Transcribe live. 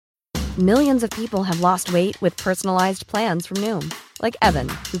Millions of people have lost weight with personalized plans from Noom. Like Evan,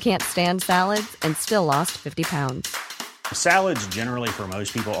 who can't stand salads and still lost 50 pounds. Salads generally for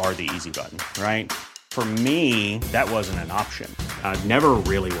most people are the easy button, right? For me, that wasn't an option. I never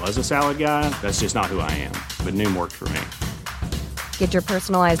really was a salad guy. That's just not who I am. But Noom worked for me. Get your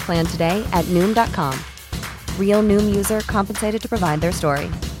personalized plan today at Noom.com. Real Noom user compensated to provide their story.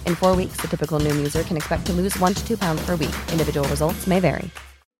 In 4 weeks, the typical Noom user can expect to lose 1 to 2 pounds per week. Individual results may vary.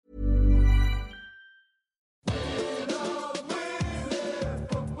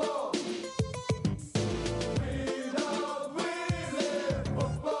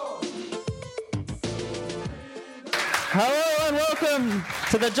 Hello and welcome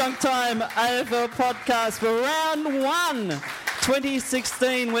to the Junk Time AFL podcast for round 1,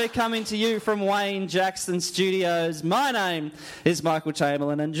 2016. We're coming to you from Wayne Jackson Studios. My name is Michael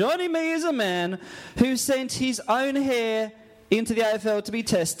Chamberlain, and joining me is a man who sent his own hair into the AFL to be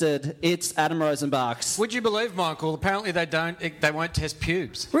tested. It's Adam Rosenbachs. Would you believe, Michael? Apparently they won't test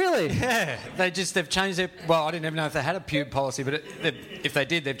pubes. Really? Yeah. They've changed their... Well, I didn't even know if they had a pube policy, but if they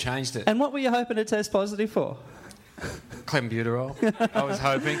did, they've changed it. And what were you hoping to test positive for? Clenbuterol, I was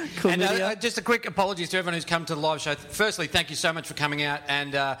hoping. And just a quick apologies to everyone who's come to the live show. Firstly, thank you so much for coming out,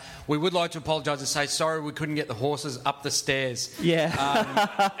 and we would like to apologise and say sorry we couldn't get the horses up the stairs.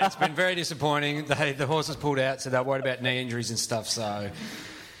 Yeah. It's been very disappointing. The horses pulled out, so they're worried about knee injuries and stuff, so...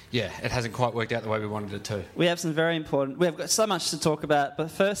 Yeah, it hasn't quite worked out the way we wanted it to. We have some very important... We've got so much to talk about, but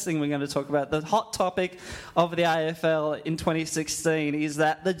first thing we're going to talk about, the hot topic of the AFL in 2016 is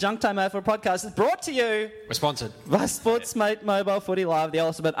that the Junk Time AFL podcast is brought to you... We're sponsored. By Sportsmate Mobile Footy Live, the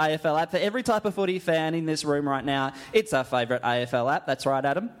ultimate AFL app. For every type of footy fan in this room right now, it's our favourite AFL app. That's right,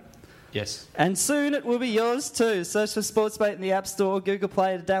 Adam? Yes. And soon it will be yours too. Search for Sportsmate in the App Store, Google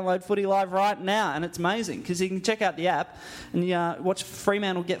Play to download Footy Live right now. And it's amazing because you can check out the app and you watch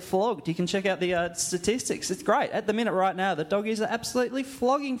Fremantle get flogged. You can check out the statistics. It's great. At the minute right now, the Doggies are absolutely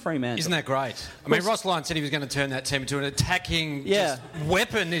flogging Fremantle. Isn't that great? I mean, Ross Lyon said he was going to turn that team into an attacking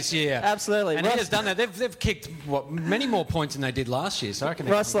weapon this year. Absolutely. And he has done that. They've kicked, many more points than they did last year. So I reckon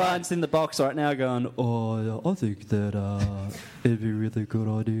Ross Lyon's in the box right now going, I think that it'd be a really good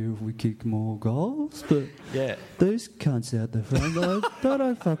idea if we kick more goals, but these cunts out the front, they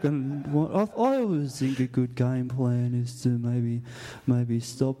don't fucking want... I always think a good game plan is to maybe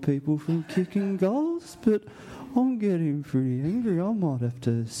stop people from kicking goals, but I'm getting pretty angry. I might have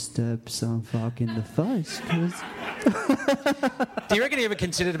to stab some fuck in the face, because... Do you reckon he ever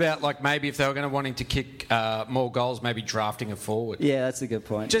considered about, maybe if they were going to wanting to kick more goals, maybe drafting a forward? Yeah, that's a good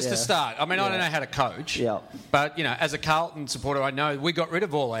point. Just to start. I mean, I don't know how to coach, but, as a Carlton supporter, I know we got rid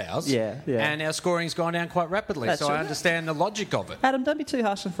of all ours, and our scoring's gone down quite rapidly, I understand the logic of it. Adam, don't be too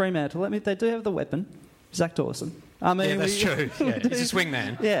harsh on Fremantle. They do have the weapon, Zach Dawson. I mean, that's true. Yeah, he's a swing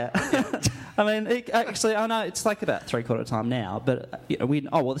man. Yeah. I mean, actually, I know it's about three-quarter time now, but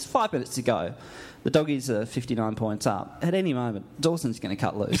there's 5 minutes to go. The Doggies are 59 points up. At any moment, Dawson's going to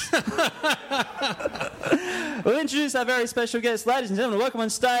cut loose. We'll introduce our very special guests. Ladies and gentlemen, welcome on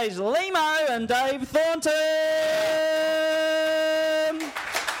stage, Limo and Dave Thornton.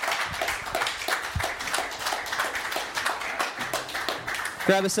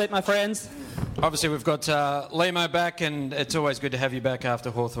 Grab a seat, my friends. Obviously, we've got Limo back, and it's always good to have you back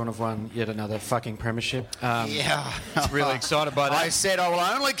after Hawthorn have won yet another fucking premiership. Really excited by that. I said I will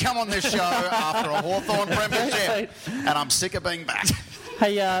only come on this show after a Hawthorn premiership, and I'm sick of being back.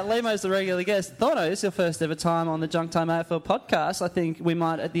 Hey, Limo's the regular guest. Thorno, it's your first ever time on the Junk Time AFL podcast. I think we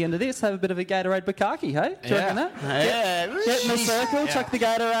might, at the end of this, have a bit of a Gatorade Bukkake, hey? Do you reckon that? Get in the circle, chuck the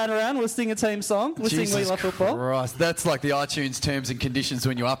Gatorade around. We'll sing a team song. We'll sing We Love Football. Christ, that's like the iTunes terms and conditions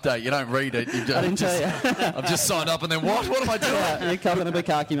when you update. You don't read it. I didn't tell you. I've just signed up and then what? What am I doing? You're covering a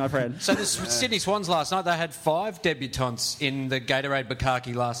Bukkake, my friend. So the Sydney Swans last night, they had 5 debutants in the Gatorade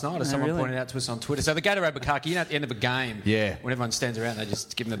Bukkake last night, as someone pointed out to us on Twitter. So the Gatorade Bukkake, at the end of a game, when everyone stands around, they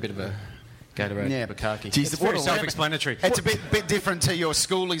just give them a bit of a Gatorade Bukkake. Jeez, it's very self-explanatory. It's a bit different to your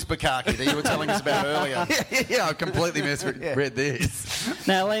schoolies Bukkake that you were telling us about earlier. Yeah, I completely misread this.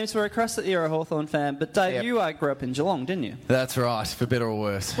 Now, Liams, we're across that you're a Hawthorn fan, but Dave, you grew up in Geelong, didn't you? That's right, for better or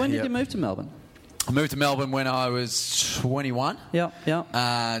worse. When did you move to Melbourne? I moved to Melbourne when I was 21.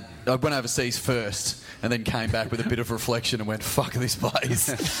 I went overseas first and then came back with a bit of reflection and went, fuck this place.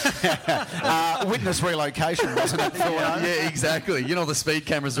 Witness relocation, wasn't it? Yeah, exactly. You know, the speed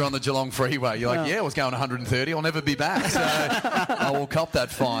cameras are on the Geelong freeway. You're like, I was going 130. I'll never be back. So I will cop that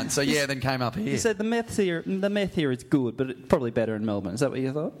fine. So, then came up here. You said the meth here is good, but it's probably better in Melbourne. Is that what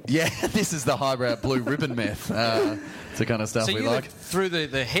you thought? Yeah, this is the highbrow blue ribbon meth. It's the kind of stuff we like. So you lived through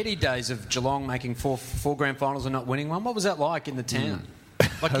the heady days of Geelong making four grand finals and not winning one. What was that like in the town?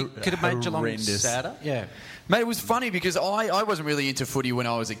 Like, could have made Geelong sadder? Yeah. Mate, it was funny because I wasn't really into footy when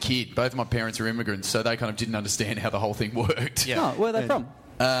I was a kid. Both of my parents are immigrants, so they kind of didn't understand how the whole thing worked. Yeah. Oh, where are they from?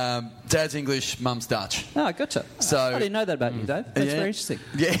 Dad's English, Mum's Dutch. Oh, gotcha. So I didn't know that about you, Dave. That's very interesting.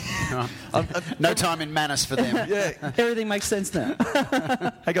 Yeah. No time in Manus for them. Yeah. Everything makes sense now.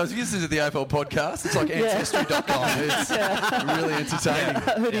 Hey, guys, if you listen to the AFL podcast, it's like Ancestry.com. It's really entertaining.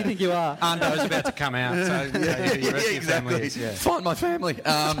 Who do you think you are? Ando's about to come out. So exactly. Find my family.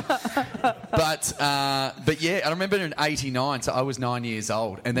 But yeah, I remember in 89, so I was 9 years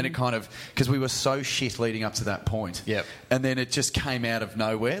old, and then it kind of, because we were so shit leading up to that point. Yep. And then it just came out of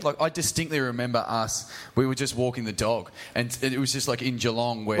nowhere. Like, I distinctly remember we were just walking the dog, and it was just like in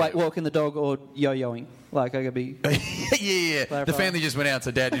Geelong where... Like walking the dog or yo-yoing? Like, I could be... yeah. The family just went out,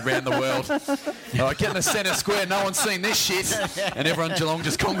 so Dad did round the world. Get in the centre square, no one's seen this shit. And everyone in Geelong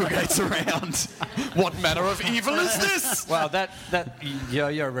just congregates around. What manner of evil is this? Wow, that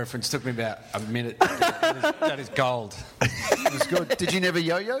yo-yo reference took me about a minute. That is gold. It was good. Did you never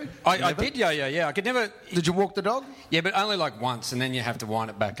yo-yo? I did yo-yo, yeah. I could never... Did you walk the dog? Yeah, but only like once, and then you have to wind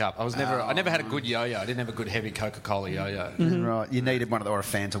it back up. I never had a good yo-yo. I didn't have a good heavy Coca-Cola yo-yo. Mm-hmm. Right. You needed one or a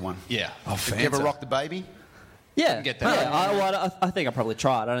Fanta one. Yeah. Oh, Fanta. Did you ever rock the baby? Yeah, get that. Yeah. I think I probably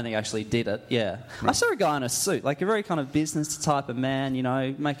tried. I don't think I actually did it. Yeah, I saw a guy in a suit, like a very kind of business type of man, you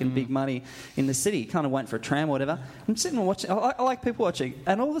know, making big money in the city. Kind of went for a tram or whatever. I'm sitting and watching. I like people watching,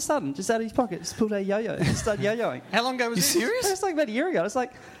 and all of a sudden, just out of his pocket, just pulled a yo-yo and started yo-yoing. How long ago was this? You serious? It was like about a year ago. It's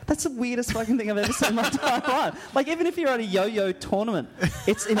like, that's the weirdest fucking thing I've ever seen in my entire life. Like, even if you're at a yo-yo tournament,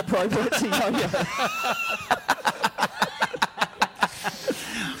 it's inappropriate to yo-yo.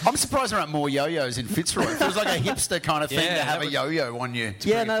 I'm surprised there aren't more yo-yos in Fitzroy. It feels like a hipster kind of thing to have a yo-yo on you.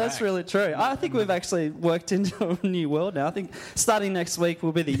 Yeah, no, that's really true. I think we've actually worked into a new world now. I think starting next week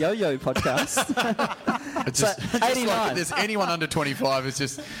will be the yo-yo podcast. Just 89. Like if there's anyone under 25 who's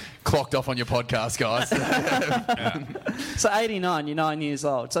just clocked off on your podcast, guys. So 89, you're 9 years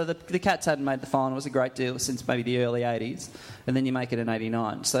old. So the Cats hadn't made the final. It was a great deal since maybe the early 80s. And then you make it in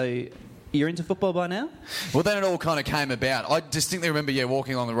 89. So... You're into football by now? Well, then it all kind of came about. I distinctly remember,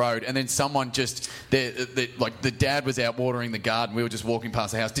 walking along the road, and then someone just, like the dad was out watering the garden. We were just walking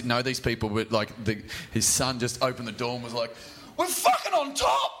past the house, didn't know these people, but like his son just opened the door and was like, "We're fucking on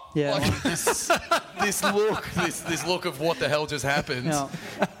top!" Yeah. Like this look of what the hell just happened. Yeah.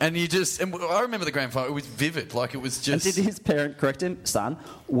 And I remember the grand final. It was vivid. Like, it was just... And did his parent correct him? Son,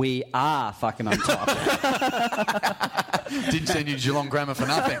 we are fucking on top. Didn't send you to Geelong Grammar for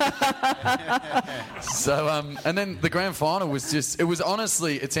nothing. So, and then the grand final was it was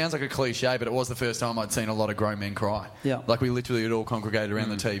honestly, it sounds like a cliche, but it was the first time I'd seen a lot of grown men cry. Yeah. Like, we literally had all congregated around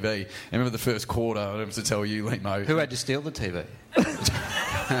the TV. I remember the first quarter, I have to tell you, Limo. Who had to steal the TV?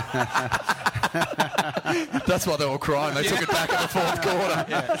 That's why they were crying. They took it back in the fourth quarter.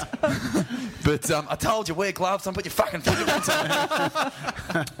 Yeah. But I told you, wear gloves, don't put your fucking fingerprints on.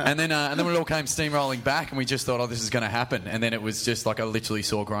 And then when it all came steamrolling back, and we just thought, this is going to happen. And then it was just like I literally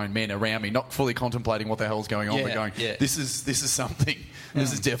saw grown men around me, not fully contemplating what the hell's going on, but going, this is something. Yeah.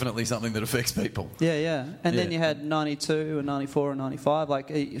 This is definitely something that affects people. Yeah, yeah. And then you had 92 and 94 and 95.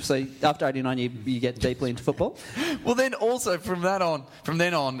 Like, so after 89, you get deeply into football. Well, then also from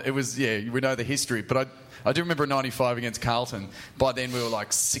then on, it was, we know the history, but I do remember 95 against Carlton. By then we were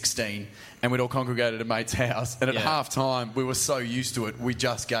like 16 and we'd all congregated at a mate's house. And at half time, we were so used to it, we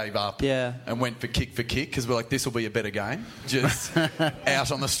just gave up and went for kick because we're like, this will be a better game. Just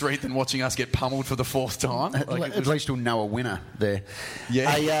out on the street than watching us get pummeled for the fourth time. At least you'll know a winner there.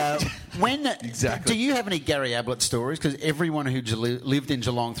 Yeah. Do you have any Gary Ablett stories? Because everyone who lived in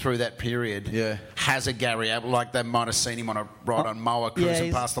Geelong through that period has a Gary Ablett. Like, they might have seen him on a ride on mower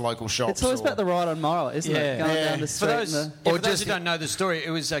cruising past the local shops. It's always about the ride on mower, isn't it? Going down the street. For those who don't know the story, it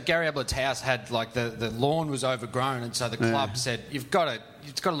was Gary Ablett's house had, like, the lawn was overgrown, and so the club said, it's got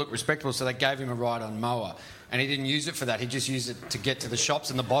to look respectable, so they gave him a ride on mower. And he didn't use it for that. He just used it to get to the shops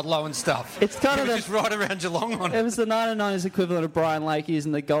and the bottle and stuff. It's kind of just right around Geelong on it. It was the 1990s equivalent of Brian Lake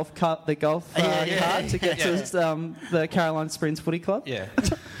using the golf cart to get to the Caroline Springs Footy Club. Yeah.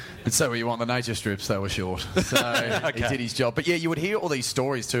 And so you want the nature strips, they were short. So he did his job. But you would hear all these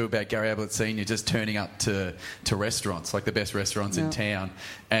stories too about Gary Ablett Senior just turning up to restaurants, like the best restaurants in town,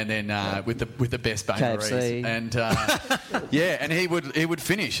 and then with the best bakeries. And and he would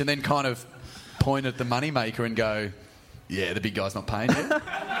finish and then kind of point at the moneymaker and go, the big guy's not paying you.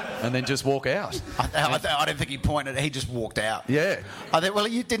 And then just walk out. I don't think he pointed. He just walked out. Yeah.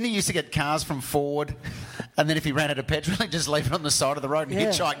 Didn't he used to get cars from Ford And then if he ran out of petrol, he'd just leave it on the side of the road and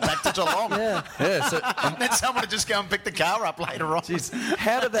hitchhike back to Geelong. And then someone would just go and pick the car up later on. Jeez,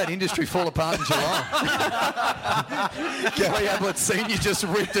 how did that industry fall apart in Geelong? Gary Ablett Senior just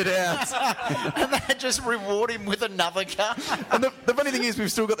ripped it out. And they just reward him with another car. And the funny thing is,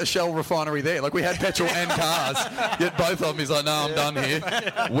 we've still got the Shell refinery there. Like, we had petrol and cars, yet both of them, he's like, no, I'm done here.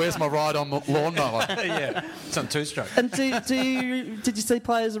 Where's my ride on lawnmower? It's on two-stroke. And did you see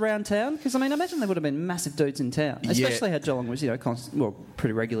players around town? Because, I mean, I imagine there would have been massive dudes in town, especially how Geelong was,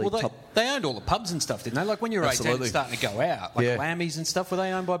 pretty regularly top. They owned all the pubs and stuff, didn't they? Like when you were 18 and starting to go out, like Lammies and stuff, were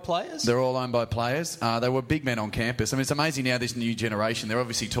they owned by players? They're all owned by players. They were big men on campus. I mean, it's amazing now, this new generation, they're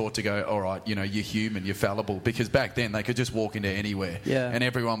obviously taught to go, all right, you're human, you're fallible, because back then they could just walk into anywhere and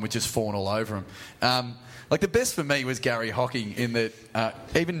everyone would just fawn all over them. Like, the best for me was Gary Hocking in that,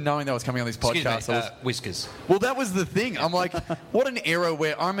 even knowing that I was coming on this podcast... Whiskers. Well, that was the thing. I'm like, what an era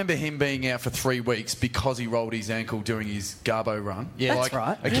where I remember him being out for 3 weeks because he rolled his ankle doing his Garbo run. Yeah, that's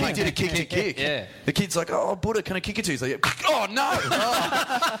right. A kid did a kick. Yeah. The kid's like, oh, Buddha, can I kick it to you? He's like, oh, no.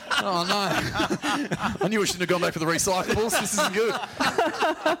 Oh, no. I knew I shouldn't have gone back for the recyclables. This isn't good.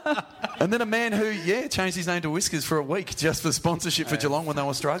 And then a man who, changed his name to Whiskers for a week just for sponsorship for Geelong when they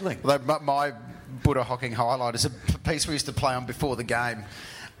were struggling. My Buddha Hocking highlight is a piece we used to play on before the game.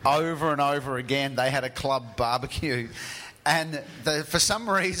 Over and over again, they had a club barbecue. And for some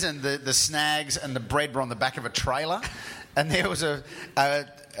reason, the snags and the bread were on the back of a trailer. And there was a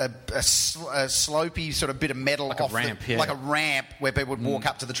slopey sort of bit of metal like off a ramp, like a ramp where people would walk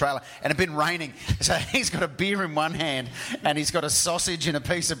up to the trailer, and it had been raining, so he's got a beer in one hand and he's got a sausage and a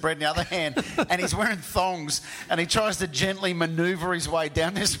piece of bread in the other hand, and he's wearing thongs, and he tries to gently manoeuvre his way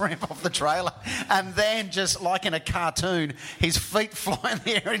down this ramp off the trailer, and then just like in a cartoon, his feet fly in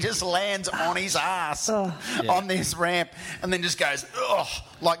the air and he just lands on his ass on this ramp, and then just goes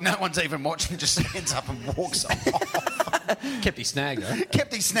like no one's even watching, just stands up and walks off. Kept his snag, though.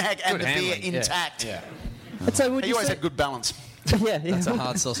 Kept his snag and good the handling. beer intact. Yeah. And so He always had good balance. That's a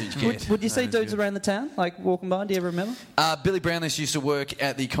hard sausage get. Would you see dudes around the town, like walking by? Do you ever remember? Billy Brownless used to work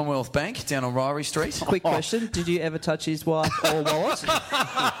at the Commonwealth Bank down on Ryrie Street. Quick question. Did you ever touch his wife or wallet?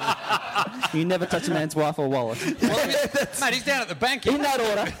 You never touch a man's wife or wallet. Mate, he's down at the bank. In that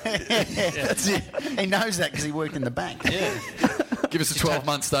order. That's it. He knows that because he worked in the bank. Yeah. Give us a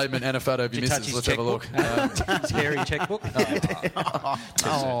 12-month statement and a photo of your missus. Let's have a look. His hairy checkbook. It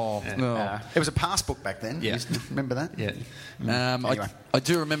was a passbook back then. Yeah. Remember that? Yeah. Anyway. I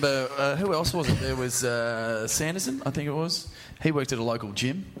do remember, who else was it? There was Sanderson, I think it was. He worked at a local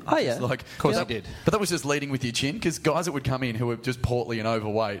gym. Oh, yeah. Like, of course he did. But that was just leading with your chin, because guys that would come in who were just portly and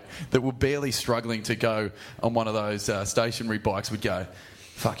overweight, that were barely struggling to go on one of those stationary bikes, would go,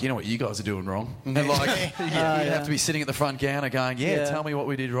 fuck, you know what you guys are doing wrong. And like, you'd have to be sitting at the front counter going, tell me what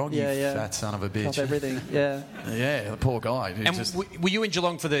we did wrong, you fat son of a bitch. Off everything, yeah. Yeah, the poor guy. And were you in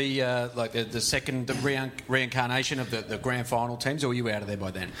Geelong for the second reincarnation of the grand final teams, or were you out of there by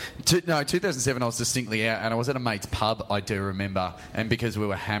then? No, 2007 I was distinctly out, and I was at a mate's pub, I do remember, and because we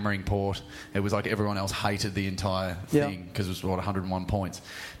were hammering Port, it was like everyone else hated the entire thing, because it was, 101 points.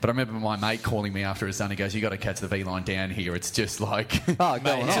 But I remember my mate calling me after it's done, he goes, you got to catch the V-line down here, it's just like...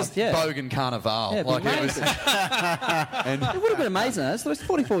 It's just Bogan Carnival. Yeah, like it was, and it would have been amazing. It was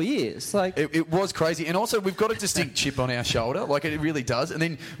 44 years. Like it was crazy. And also, we've got a distinct chip on our shoulder. Like, it really does. And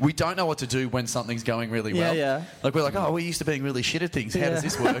then we don't know what to do when something's going really well. Yeah. Like, we're like, we're used to being really shit at things. How does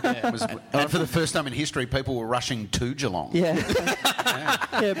this work? And for the first time in history, people were rushing to Geelong. Yeah.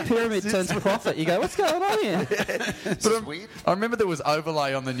 Pyramid turns profit. You go, what's going on here? But weird. I remember there was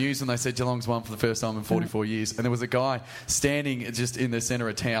overlay on the news when they said Geelong's won for the first time in 44 years. And there was a guy standing just in the centre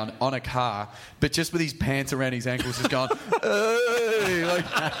of town on a car, but just with his pants around his ankles, just going, hey, like,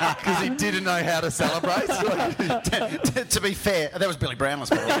 because he didn't know how to celebrate. To be fair, that was Billy Brownless.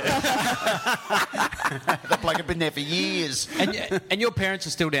 That bloke had been there for years. And your parents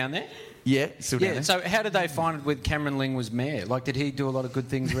are still down there? Yeah, still down there. So how did they find it with Cameron Ling was mayor? Like, did he do a lot of good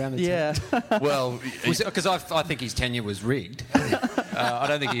things around the town? Well... Because I think his tenure was rigged. I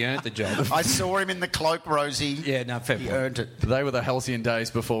don't think he earned the job. I saw him in the cloak, Rosie. Yeah, no, fair He point. earned it. They were the halcyon days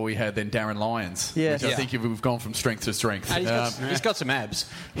before we had then Darren Lyons. Yeah. Which I think we've gone from strength to strength. He's got some abs.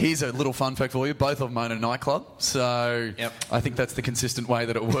 Here's a little fun fact for you. Both of them own a nightclub. So I think that's the consistent way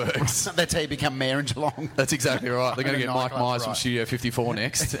that it works. That's how you become mayor in Geelong. That's exactly right. They're going to get Mike Myers from right. Studio 54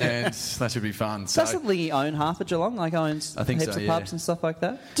 next, and that should be fun. So, Doesn't Lingy own half of Geelong? Like, owns heaps of pubs and stuff like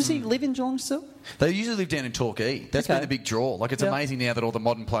that? Does he live in Geelong still? They usually live down in Torquay. That's been the big draw. Like, it's amazing now that all the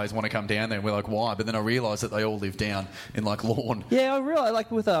modern players want to come down there, and we're like, why? But then I realised that they all live down in, like, Lorne. Yeah, I realise, like,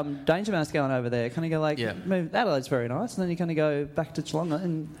 with Danger Mouse going over there, kind of go, like, move, Adelaide's very nice, and then you kind of go back to Geelong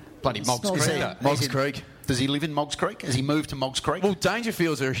and... Bloody Moggs Creek. Moggs Creek. Does he live in Moggs Creek? Has he moved to Moggs Creek? Well,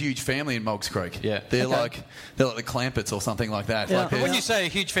 Dangerfields are a huge family in Moggs Creek. Yeah. They're like the Clampett's or something like that. Yeah. Like When you say a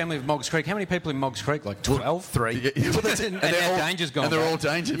huge family of Moggs Creek, how many people in Moggs Creek? Like 12? 3. And now Danger's gone And they're back. all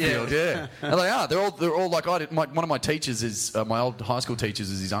Dangerfield, yeah. And they are. They're all like one of my teachers is my old high school teachers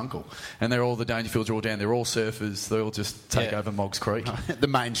is his uncle, and they're all the Dangerfields are all down. They're all surfers. They all just take over Moggs Creek. The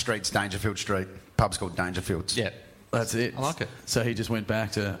main street's Dangerfield Street. Pub's called Dangerfields. Yeah. That's it. I like it. So he just went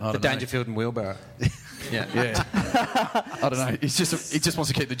back to The Dangerfield and Wheelbarrow. Yeah. I don't know. He just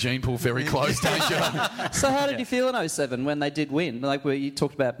wants to keep the gene pool very close, Danger. So how did you feel in 07 when they did win? Like you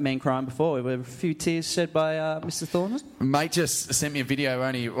talked about man crying before. Were a few tears shed by Mr. Thorne? Mate just sent me a video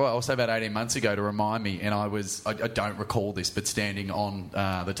I'll say about 18 months ago to remind me, and I don't recall this, but standing on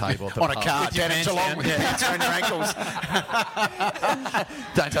the table at the On a pub. car down in Geelong with your pants around your ankles.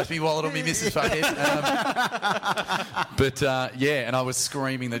 Don't touch me wallet or me missus fuckhead. And I was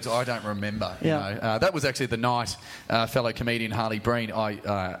screaming that I don't remember. You know. That was actually the night fellow comedian Harley Breen.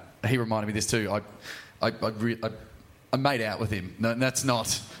 He reminded me of this too. I made out with him. No, that's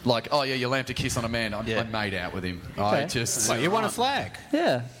not like, oh yeah, you lamped a kiss on a man. I made out with him. Okay. You won a flag.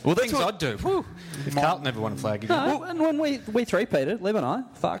 Yeah. Well, things I'd do. Whew. If Carlton never won a flag again. No, and when we three-peated, Liv and I,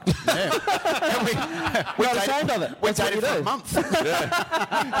 fucked. We're not ashamed of it. We That's what dated you for do. a month.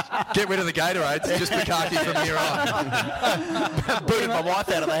 Get rid of the Gatorades. Just Bukkake from here on. Booted my wife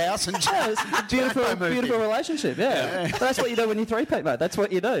out of the house and Yeah, it's a beautiful relationship, yeah. But that's what you do when you three-peat, mate. That's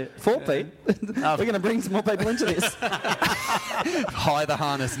what you do. Four-peat. We're going to bring some more people into this. Hire the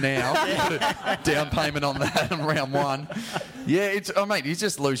harness now. Put a down payment on that in round 1. Yeah, mate, you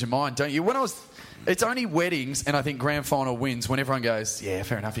just lose your mind, don't you? It's only weddings and I think grand final wins when everyone goes, yeah,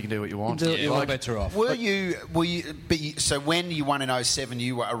 fair enough, you can do what you want. All bets are off. So when you won in 07,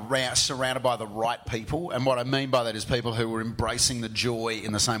 you were surrounded by the right people, and what I mean by that is people who were embracing the joy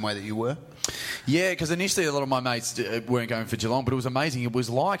in the same way that you were? Yeah, because initially a lot of my mates weren't going for Geelong, but it was amazing. It was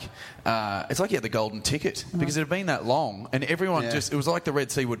like, it's like you had the golden ticket because it had been that long, and everyone it was like the Red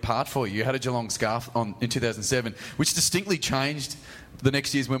Sea would part for you. You had a Geelong scarf on in 2007, which distinctly changed the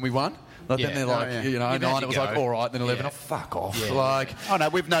next years when we won. Then they're like, 9 it was like, all right, then 11, fuck off. Yeah. Like, oh no,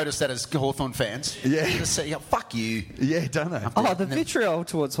 we've noticed that as Hawthorn fans. Yeah. You just say, fuck you. Yeah, don't they? Oh, the vitriol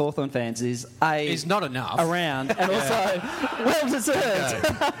towards Hawthorn fans is not enough. Around, and also well deserved.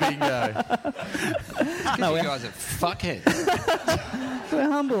 Bingo. You guys are fuckheads. We're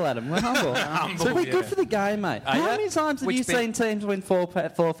humble, Adam. We're humble. So we're good for the game, mate. How many times have you seen teams win four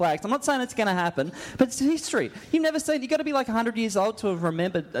flags? I'm not saying it's going to happen, but it's history. You've never seen. You've got to be like 100 years old to have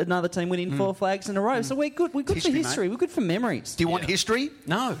remembered another team winning 4 flags in a row. So we're good. We're good for history. Mate. We're good for memories. Do you want history?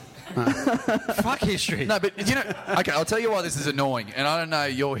 No. Fuck history. No, but okay, I'll tell you why this is annoying. And I don't know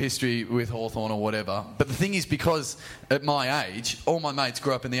your history with Hawthorn or whatever, but the thing is, because at my age, all my mates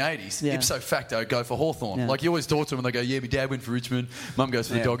grew up in the 80s. Yeah. Ipso facto, go for Hawthorn. Yeah. Like, you always talk to them and they go, yeah, my dad went for Richmond, mum goes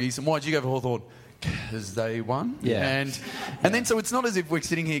for the Doggies. And why'd you go for Hawthorn? Because they won. Yeah. And then so it's not as if we're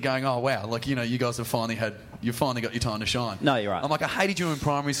sitting here going, oh, wow, like, you guys have finally got your time to shine. No, you're right. I'm like, I hated you in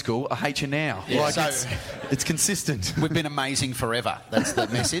primary school. I hate you now. Yeah. Like, So it's consistent. We've been amazing forever. That's the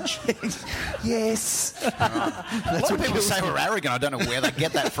message. Yes. A lot of people say we're arrogant. I don't know where they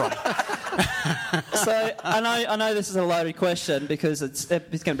get that from. So I know this is a loaded question because it's going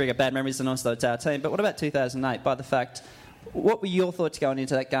to bring up bad memories and also it's our team. But what about 2008? By the fact, what were your thoughts going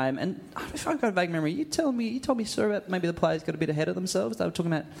into that game? And if I've got a vague memory, you told me a story about maybe the players got a bit ahead of themselves. They were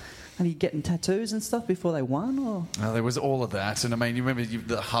talking about maybe getting tattoos and stuff before they won, or there was all of that. And I mean, you remember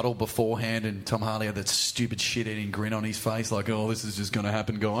the huddle beforehand, and Tom Harley had that stupid shit-eating grin on his face, like, "Oh, this is just going to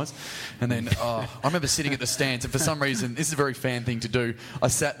happen, guys." And then I remember sitting at the stands, and for some reason, this is a very fan thing to do. I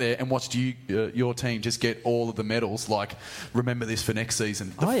sat there and watched your team just get all of the medals. Like, remember this for next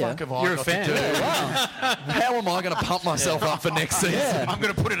season. The fuck have I You're got a fan. to do? Yeah, wow. How am I going to pump myself up for next season? Yeah. I'm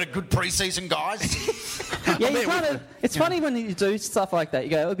going to put in a good pre-season, guys. It's funny when you do stuff like that. You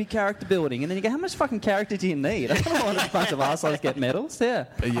go, it would be character building, and then you go, how much fucking character do you need? I don't want a bunch of arseholes get medals. Yeah.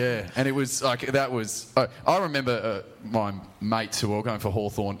 Yeah, and it was like that was. I remember my mates who were all going for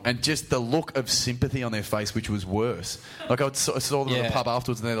Hawthorn, and just the look of sympathy on their face, which was worse. Like, I saw them in the pub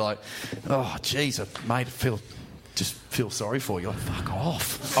afterwards, and they're like, "Oh, jeez, I just feel sorry for you." Like, fuck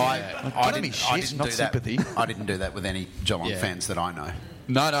off. I didn't not do sympathy. that. I didn't do that with any Geelong fans that I know.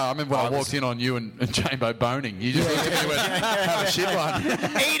 No, I remember when I walked in on you and Chambo boning. You just looked at me and went, have a shit one.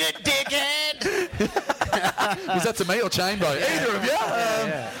 Eat it, dickhead! Was that to me or Chambo? Either of you.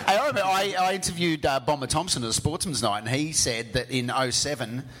 I remember I interviewed Bomber Thompson at a Sportsman's Night, and he said that in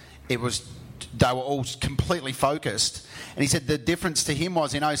 07 they were all completely focused, and he said the difference to him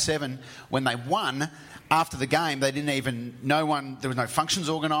was in 07 when they won, after the game, there was no functions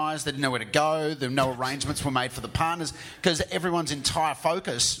organised, they didn't know where to go, there were no arrangements were made for the partners because everyone's entire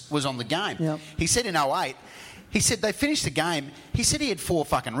focus was on the game. Yep. He said in 2008, he said they finished the game, he said he had 4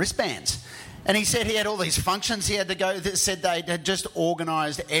 fucking wristbands. And he said he had all these functions he had to go. That said they had just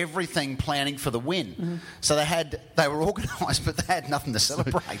organised everything, planning for the win. Mm-hmm. So they were organised, but they had nothing to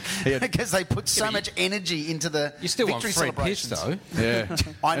celebrate because they put so much energy into the you still victory want free piss, celebrations. though. Yeah,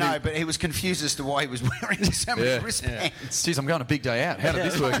 I know, but he was confused as to why he was wearing so many wristbands. Jeez, I'm going a big day out. How did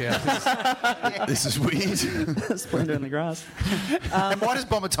this work out? This is weird. Splinter in the grass. And why does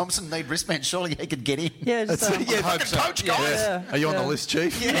Bomber Thompson need wristbands? Surely he could get in. Yeah, just, coach, guys. Yeah. Are you on the list,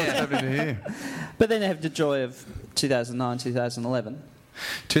 Chief? Yeah. What's happening here? But then they have the joy of 2009, 2011.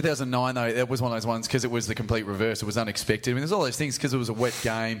 2009, though, that was one of those ones because it was the complete reverse. It was unexpected. I mean, there's all those things because it was a wet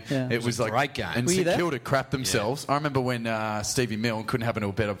game. Yeah. It was a like great game. And Were you St there? Kilda crapped themselves. I remember when Stevie Milne couldn't happen to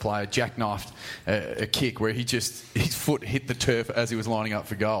a better player, jackknifed a kick where his foot hit the turf as he was lining up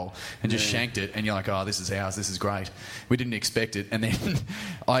for goal and just shanked it. And you're like, oh, this is ours. This is great. We didn't expect it. And then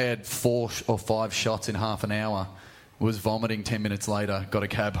I had 4 or 5 shots in half an hour. Was vomiting 10 minutes later. Got a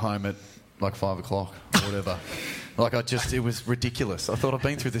cab home at like 5 o'clock or whatever. It was ridiculous. I thought I've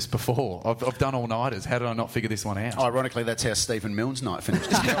been through this before. I've done all-nighters. How did I not figure this one out? Ironically, that's how Stephen Milne's night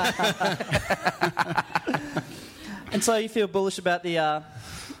finished. And so you feel bullish about the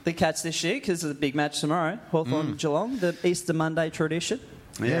Cats this year because of the big match tomorrow, Hawthorn-Geelong, the Easter Monday tradition.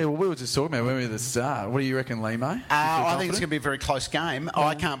 Yeah, well, we were just talking about when we were at the start. What do you reckon, Limo? I think it's going to be a very close game.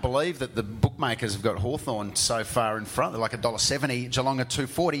 I can't believe that the bookmakers have got Hawthorn so far in front. They're like $1.70, Geelong at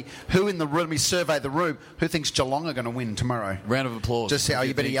 $2.40. Who in the room, let me survey the room, who thinks Geelong are going to win tomorrow? Round of applause. Just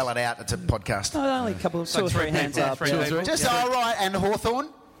you better yell it out. It's a podcast. Oh, only a couple of 2 or 3 hands up. Just all right. And Hawthorn?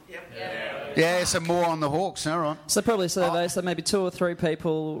 Yeah, some more on the Hawks. All right. So probably survey, so maybe 2 or 3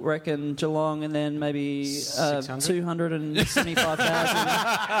 people reckon Geelong and then maybe 275,000.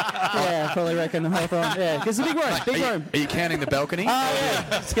 Yeah, probably reckon Hawthorn. Yeah, because it's a big room. Are you counting the balcony? Oh,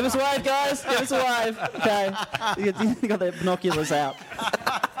 yeah. Give us a wave, guys. Give us a wave. Okay. You got the binoculars out.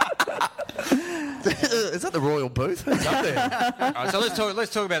 Is that the Royal Booth? It's up there. All right, so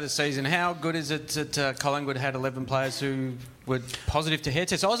let's talk about the season. How good is it that Collingwood had 11 players who were positive to hair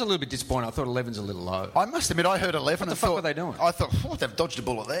tests? I was a little bit disappointed. I thought 11's a little low. I must admit, I heard 11 What the fuck were they doing? I thought, they've dodged a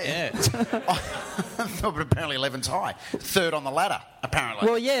bullet there. Yeah. I thought, but apparently 11's high. 3rd on the ladder, apparently.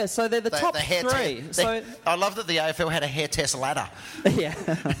 Well, yeah, so they're the top hair 3. I love that the AFL had a hair test ladder. Yeah.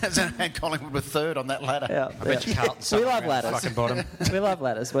 And Collingwood were 3rd on that ladder. Yeah. I bet you Carlton's We love around the ladders. fucking bottom. We love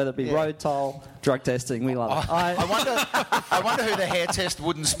ladders, whether it be road toll, drug testing, we love it. I wonder who the hair test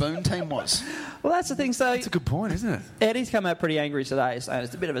wooden spoon team was. Well, that's the thing. So That's a good point, isn't it? Eddie's come out pretty angry today, saying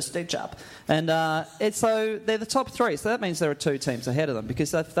it's a bit of a stitch up. And so they're the top 3, so that means there are 2 teams ahead of them,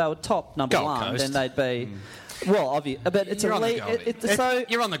 because if they were top number Gold 1, Coast. then they'd be... Well, obvious, but it's You're a on the league. Goldie.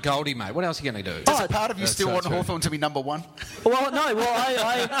 You're on the Goldie, mate. What else are you going to do? Does a part of you That's still so want true. Hawthorn to be number 1? Well, no. Well,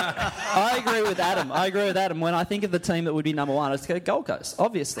 I agree with Adam. When I think of the team that would be number 1, it's Gold Coast,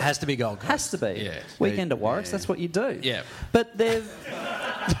 obviously. Has to be Gold Coast. Has to be. Yeah. Weekend at Warwick, that's what you do. Yeah. But they've...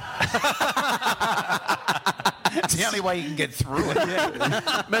 It's the only way you can get through it.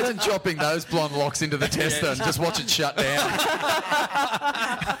 Imagine chopping those blonde locks into the tester and just watch it shut down.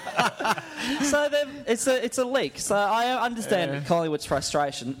 So it's a leak. So I understand Collingwood's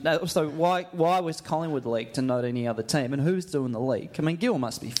frustration. Now, so why was Collingwood leaked and not any other team? And who's doing the leak? I mean, Gill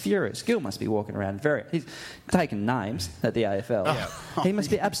must be furious. Gill must be walking around he's taking names at the AFL. He must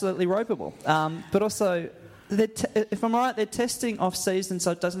be absolutely ropeable. But also, if I'm right, they're testing off season,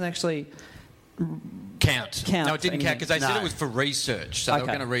 so it doesn't actually Count. No, it didn't count because they said No. it was for research. So they were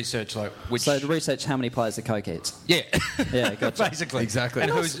going to research which. So to research how many players are cokeheads. Yeah. Yeah, gotcha. Basically. Exactly.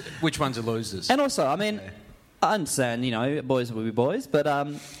 And which ones are losers? And also, I mean, I understand, boys will be boys, but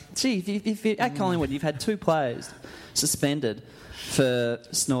if you at Collingwood you've had 2 players suspended for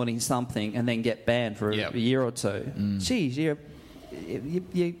snorting something and then get banned for a year or 2. Geez,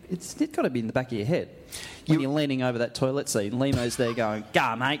 it's got to be in the back of your head. When you're leaning over that toilet seat and Limo's there going,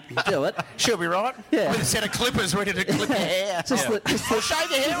 "Go, mate, do it." She'll be right. Yeah. With a set of clippers ready to clip your hair. Shave your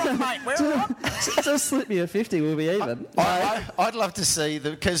hair off, mate. We're all right. Just slip me a 50, we'll be even. I'd love to see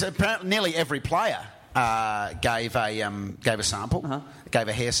because apparently nearly every player gave a sample, gave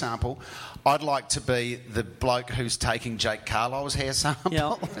a hair sample. I'd like to be the bloke who's taking Jake Carlisle's hair sample.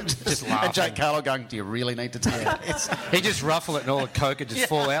 Yeah. Just laughing. And Jake Carlisle going, "Do you really need to take this?" He just ruffle it and all the coke would just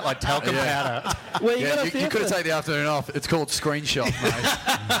fall out like talcum powder. Well, You could have taken the afternoon off. It's called screenshot,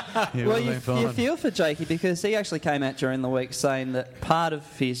 mate. Well, you feel for Jakey because he actually came out during the week saying that part of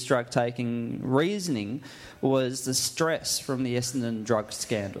his drug-taking reasoning was the stress from the Essendon drug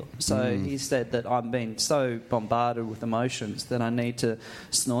scandal. So he said that I'm been so bombarded with emotions that I need to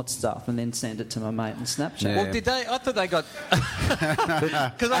snort stuff and then send it to my mate on Snapchat. Yeah. Well, did they? I thought they got...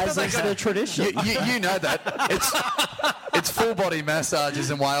 As is the tradition. You know that. It's full-body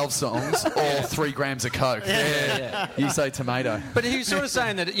massages and whale songs or 3 grams of Coke. Yeah. You say tomato. But he was sort of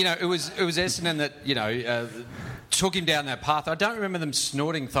saying that, it was Essendon that, took him down that path. I don't remember them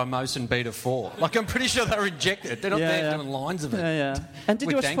snorting thymosin beta 4. Like, I'm pretty sure they were injected. They're not there doing lines of it. Yeah. And did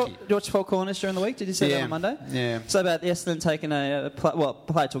you watch Four Corners during the week? Did you see that on Monday? Yeah. So about Essendon taking player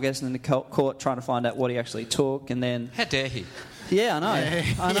took Essendon to court trying to find out what he actually took, and then... How dare he? Yeah, I know.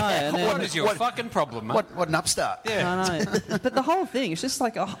 I know. Yeah. And then, What is your fucking problem, mate? What an upstart. Yeah. I know. But the whole thing, it's just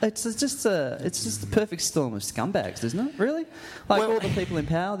like, it's just the perfect storm of scumbags, isn't it? Really? Like, all the people in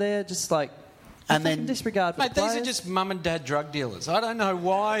power there, just like... And then disregard for mate, these are just mum and dad drug dealers. I don't know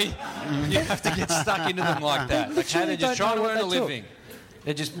why you have to get stuck into them like that. Okay, they're just trying to earn a living.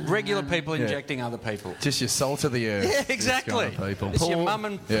 They're just regular people injecting other people. Just your salt of the earth. Yeah, exactly. People. It's your mum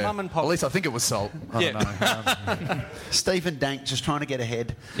and pop. At least I think it was salt. I don't know. Stephen Dank just trying to get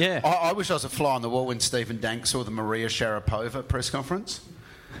ahead. Yeah. I wish I was a fly on the wall when Stephen Dank saw the Maria Sharapova press conference.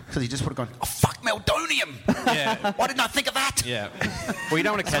 Because he just would have gone, oh, fuck, meldonium! Yeah. Why didn't I think of that? Yeah. Well, you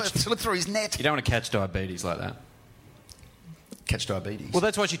don't want to catch... Slip through his net. You don't want to catch diabetes like that. Catch diabetes. Well,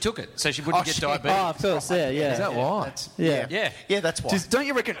 that's why she took it, so she wouldn't get diabetes. Oh, of course, yeah. Is that why? Yeah, that's why. Don't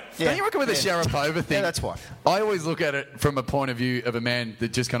you reckon? Don't you reckon with the Sharapova thing? Yeah, that's why. I always look at it from a point of view of a man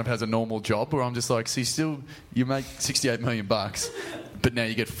that just kind of has a normal job, where I'm just like, see, you make $68 million, but now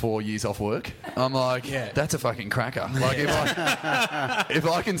you get 4 years off work. I'm like, that's a fucking cracker. Like if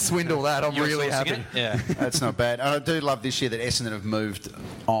I can swindle that, I'm really happy. Yeah, that's not bad. And I do love this year that Essendon have moved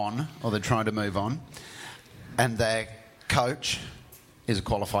on, or they're trying to move on, and their coach is a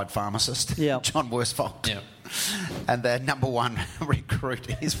qualified pharmacist, John Worsfold. Yeah. And their number one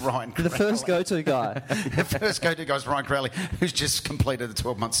recruit is Ryan Crowley. The first go-to guy. The first go-to guy is Ryan Crowley, who's just completed a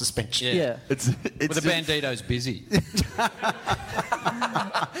 12-month suspension. Yeah. It's well, the Bandito's busy. The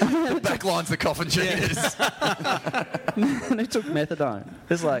back line's the coffin cheaters. And he took methadone.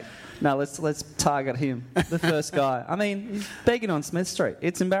 It's like, no, let's target him, the first guy. I mean, he's begging on Smith Street.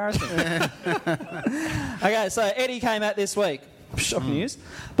 It's embarrassing. Okay, so Eddie came out this week. Shock news.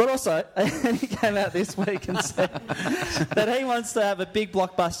 But also, he came out this week and said that he wants to have a big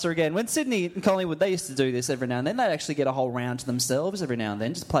blockbuster again. When Sydney and Collingwood, they used to do this every now and then. They'd actually get a whole round to themselves every now and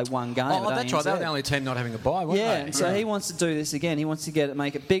then, just play one game. Oh, that's right. They were the only team not having a bye, weren't they? Yeah, so he wants to do this again. He wants to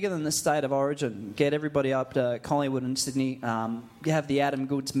make it bigger than the State of Origin, get everybody up to Collingwood and Sydney, have the Adam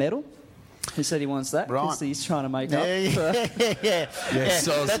Goodes medal. He said he wants that because he's trying to make up. Yeah.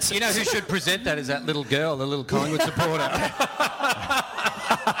 So you know who should present that is that little girl, the little Collingwood supporter.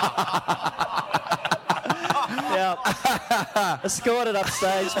 Escorted on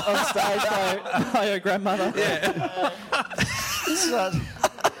stage by her grandmother. Yeah.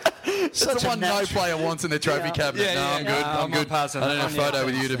 That's the one no player wants in their trophy cabinet. I'm good. I'm good. I don't have a photo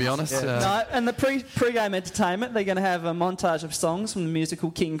with you, to be honest. No, and the pre-game entertainment, they're going to have a montage of songs from the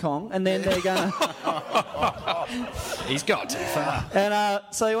musical King Kong, and then they're going to... He's got too far. And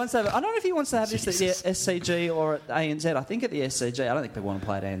so he wants to have... I don't know if he wants to have this at the SCG or at ANZ. I think at the SCG. I don't think people want to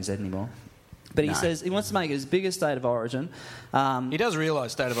play at ANZ anymore. But he says he wants to make it his biggest State of Origin. He does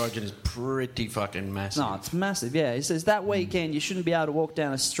realise State of Origin is pretty fucking massive. No, it's massive, yeah. He says that weekend you shouldn't be able to walk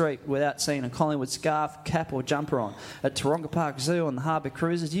down a street without seeing a Collingwood scarf, cap or jumper on. At Taronga Park Zoo, on the Harbour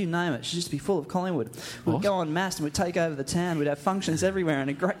Cruises, you name it. It should just be full of Collingwood. We'd go en masse and we'd take over the town. We'd have functions everywhere.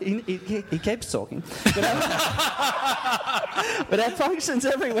 And he keeps talking. We'd have functions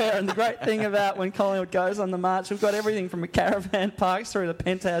everywhere. And the great thing about when Collingwood goes on the march, we've got everything from a caravan parks through to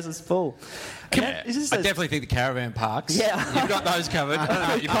penthouses full. Yeah. I definitely think the caravan parks. Yeah. You've got those covered.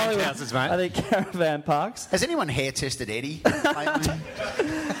 Your penthouses, mate. I think caravan parks. Has anyone hair tested Eddie? Because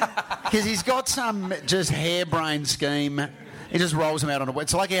he's got some just harebrained scheme. He just rolls them out on a...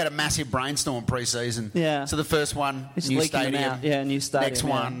 It's like he had a massive brainstorm pre-season. Yeah. So the first one, new stadium. Yeah, new stadium. Next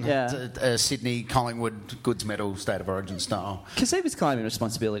one, Sydney, Collingwood, Goods medal, State of Origin style. Because he was claiming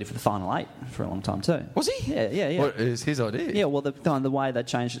responsibility for the final 8 for a long time too. Was he? Yeah. What is his idea? Yeah, well, the way they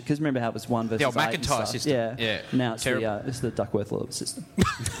changed it, because remember how it was 1 versus 8 the old McIntyre system. Yeah. Now it's the Duckworth-Lewis system.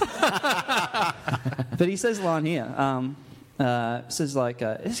 But he says a line here. Says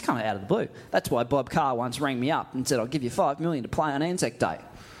it's kind of out of the blue. That's why Bob Carr once rang me up and said, I'll give you $5 million to play on Anzac Day. I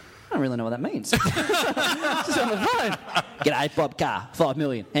don't really know what that means. Just on the phone. G'day, Bob Carr, $5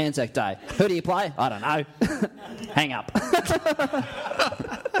 million, Anzac Day. Who do you play? I don't know. Hang up.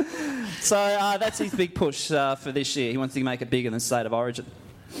 So that's his big push for this year. He wants to make it bigger than State of Origin.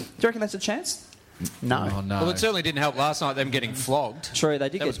 Do you reckon that's a chance? No. Oh, no. Well, it certainly didn't help last night, them getting flogged. True, they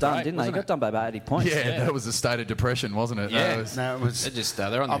did That get was done, great, didn't they? They wasn't got it? done by about 80 points. Yeah, that was a state of depression, wasn't it? Yeah. That was- No, it was... They're just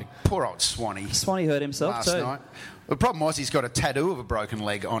they're on Oh, there. poor old Swanee. Swanee hurt himself Last too. night. The problem was he's got a tattoo of a broken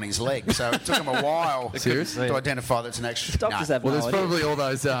leg on his leg, so it took him a while Seriously? to identify that's an extra... Doctors No. have Well, no there's idea. probably all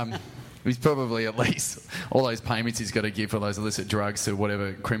those. He's probably at least all those payments he's got to give for those illicit drugs to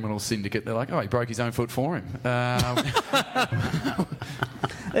whatever criminal syndicate. They're like, oh, he broke his own foot for him.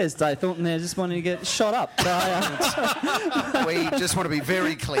 There's Dave Thornton there just wanting to get shot up. We just want to be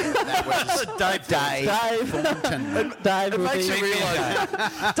very clear. That was Dave Thornton. Dave will makes be you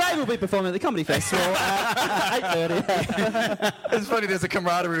realise. Dave will be performing at the Comedy Festival at 8:30. It's funny. There's a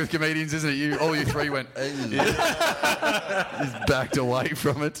camaraderie with comedians, isn't it? All you three went. Just backed away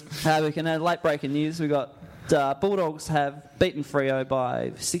from it. We can add late breaking news. We got Bulldogs have beaten Freo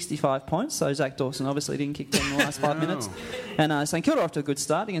by 65 points. So Zach Dawson obviously didn't kick 10 in the last 5 minutes. And St Kilda off to a good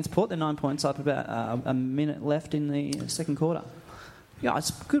start against Port. They're 9 points up, about a minute left in the second quarter. Yeah, it's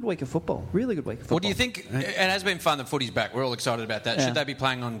a good week of football. Really good week of football. What do you think? It has been fun that footy's back. We're all excited about that. Yeah. Should they be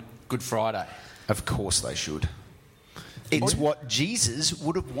playing on Good Friday? Of course they should. It's what Jesus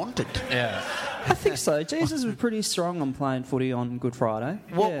would have wanted. Yeah. I think so. Jesus was pretty strong on playing footy on Good Friday.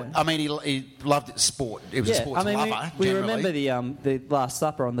 Well, Yeah. I mean, he loved sport. He was a sports lover, we generally. remember the Last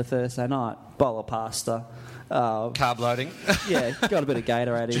Supper on the Thursday night, bowl of pasta. Carb loading. Yeah, got a bit of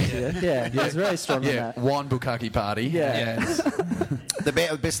Gatorade into it. Yeah, he was very strong on Yeah, that. one bukkake party. Yeah.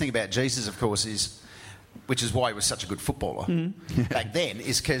 The best thing about Jesus, of course, is, which is why he was such a good footballer back then,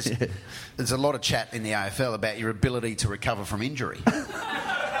 is because there's a lot of chat in the AFL about your ability to recover from injury.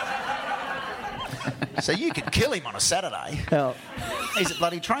 So you could kill him on a Saturday. Well, He's at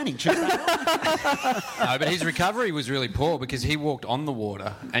bloody training Tuesday night. No, but his recovery was really poor because he walked on the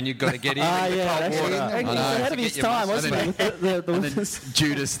water and you've got to get in with yeah, cold actually, water. he was ahead of his time, wasn't he? And then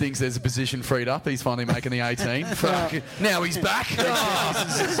Judas thinks there's a position freed up. He's finally making the 18. Fuck. Now he's back.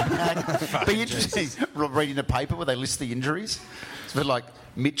 Oh. Be interesting reading the paper where they list the injuries. It's a bit like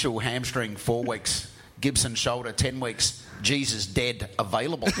Mitchell hamstring 4 weeks, Gibson shoulder 10 weeks, Jesus dead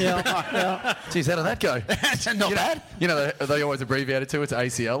available. Yeah. Geez, how did that go? Not bad. You know, they always abbreviate it to. It's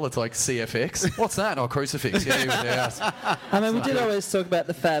ACL. It's like CFX. What's that? Oh, crucifix. Yeah, he was out. I mean, we did always talk about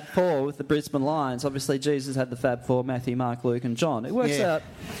the Fab Four with the Brisbane Lions. Obviously, Jesus had the Fab Four: Matthew, Mark, Luke, and John. It works out.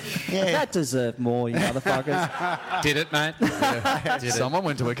 That deserved more, you motherfuckers. Did it, mate? Someone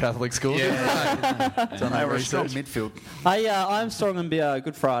went to a Catholic school. Yeah. They were a strong midfield. I'm strong on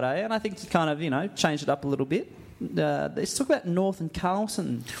Good Friday, and I think to kind of change it up a little bit. Let's talk about North and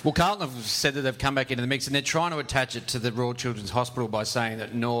Carlton. Well, Carlton have said that they've come back into the mix and they're trying to attach it to the Royal Children's Hospital by saying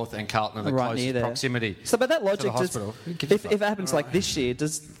that North and Carlton are the Right near closest there. proximity. So, by that to logic, the hospital. if it happens like this year,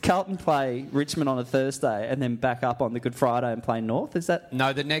 does Carlton play Richmond on a Thursday and then back up on the Good Friday and play North? Is that?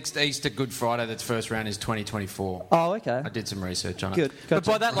 No, the next Easter Good Friday that's first round is 2024. Oh, okay. I did some research on it. Good, But gotcha.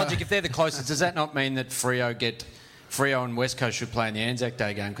 by that logic, if they're the closest, does that not mean that Freo and West Coast should play in the Anzac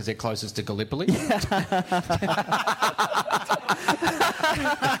Day game because they're closest to Gallipoli?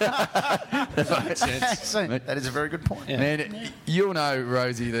 That is a very good point. Yeah. Man, you'll know,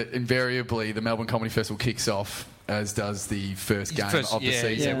 Rosie, that invariably the Melbourne Comedy Festival kicks off, as does the first game of the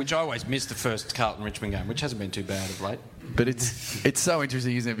season. Yeah, which I always miss the first Carlton-Richmond game, which hasn't been too bad of late. But it's so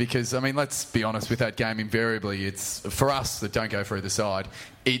interesting, isn't it? Because, I mean, let's be honest, with that game, invariably, it's, for us that don't go for either side,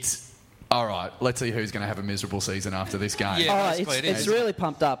 it's, all right, let's see who's going to have a miserable season after this game. Yeah. Oh, basically it it's is. really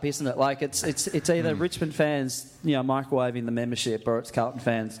pumped up, isn't it? Like it's either Richmond fans, microwaving the membership, or it's Carlton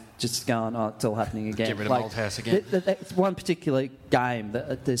fans just going, "Oh, it's all happening again." Get rid of Malthouse again. It's one particular game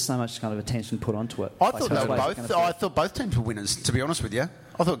that there's so much kind of attention put onto it. I thought both teams were winners, to be honest with you.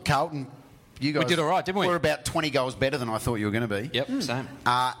 I thought Carlton, you guys did all right, didn't we? were about 20 goals better than I thought you were going to be. Yep, same.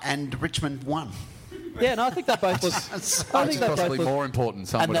 And Richmond won. Yeah, no, I think that both look. I think that both Possibly look. more important,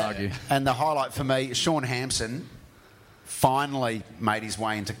 some would argue. And the highlight for me, Sean Hampson finally made his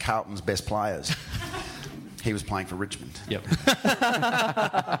way into Carlton's best players. He was playing for Richmond. Yep.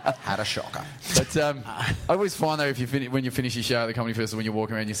 Had a shocker. But I always find, though, when you finish your show at the Comedy Festival, when you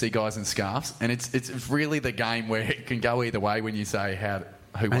walk around, you see guys in scarves, and it's really the game where it can go either way when you say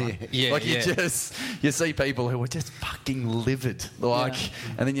who won. Yeah, like yeah. you see people who are just fucking livid, and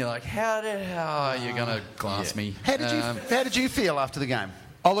then you're like, how are you going to glass me? How did you feel after the game?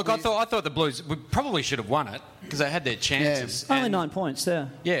 Oh, look, I thought the Blues we probably should have won it because they had their chances. Only And- 9 points, yeah.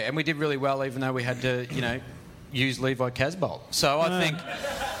 Yeah, and we did really well even though we had to, use Levi Casbolt. So I think...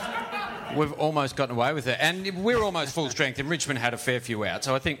 We've almost gotten away with it. And we're almost full strength, and Richmond had a fair few out,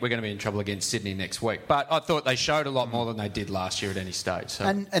 so I think we're going to be in trouble against Sydney next week. But I thought they showed a lot more than they did last year at any stage. So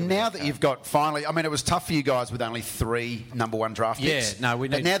and now that you've got finally... I mean, it was tough for you guys with only 3 number 1 draft picks. Yeah, no, we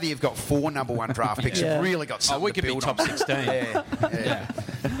need... But now that you've got 4 number 1 draft picks, you've really got something we could be top 16. Yeah.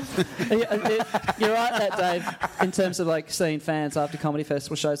 You're right, that Dave. In terms of like seeing fans after comedy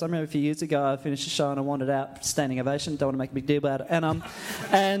festival shows, I remember a few years ago I finished a show and I wandered out, standing ovation. Don't want to make a big deal about it.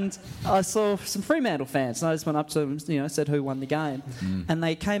 And I saw some Fremantle fans, and I just went up to them, said who won the game, and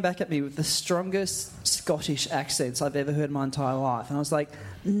they came back at me with the strongest Scottish accents I've ever heard in my entire life, and I was like,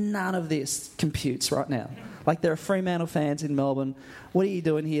 none of this computes right now. Like, there are Fremantle fans in Melbourne. What are you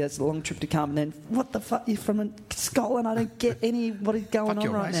doing here? It's a long trip to come. And then, what the fuck? You're from Scotland? I don't get what is going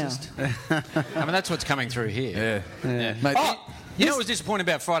on right racist. now. I mean, that's what's coming through here. Yeah. Mate, you know what was disappointing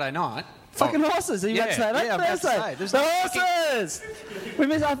about Friday night? Fucking horses. Are you about to say that? Yeah, I'm about to say. The horses!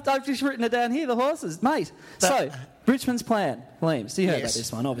 I've just written it down here, the horses. Mate, so, Richmond's plan. Liams, you heard about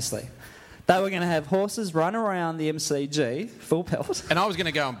this one, obviously. They were going to have horses run around the MCG, full pelt. And I was going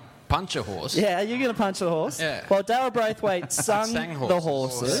to go and punch a horse. Yeah, you're going to punch a horse. Yeah. Well, Daryl Braithwaite sung the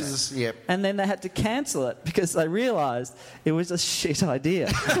horses. Yep. And then they had to cancel it because they realised it was a shit idea.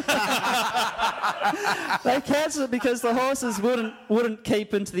 They cancelled it because the horses wouldn't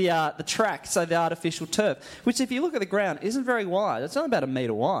keep into the track, so the artificial turf, which if you look at the ground isn't very wide. It's only about 1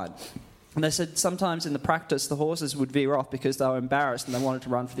 metre wide. And they said sometimes in the practice the horses would veer off because they were embarrassed and they wanted to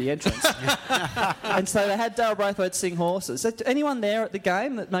run for the entrance. And so they had Daryl Braithwaite sing horses. So anyone there at the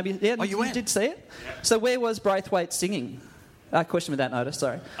game that maybe... Yeah, you went? did see it? Yeah. So where was Braithwaite singing? Question without notice,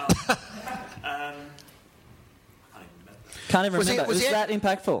 sorry. Can't even remember. Was that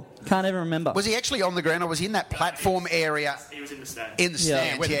impactful? Can't even remember. Was he actually on the ground or was he in that platform area? He was in the stand. In the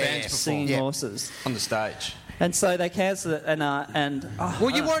stand, where the band's performed. Singing horses. On the stage. And so they cancelled it,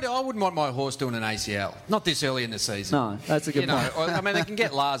 well, you worried I wouldn't want my horse doing an ACL. Not this early in the season. No, that's a good point. I mean, they can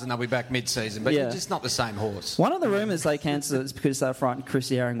get Lars and they'll be back mid-season, but it's just not the same horse. One of the rumours they cancelled it is because they were frightened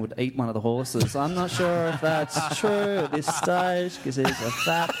Chris Yaring would eat one of the horses. I'm not sure if that's true at this stage, because he's a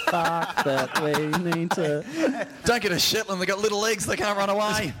fat fuck that we need to... Don't get a Shetland, they've got little legs, they can't run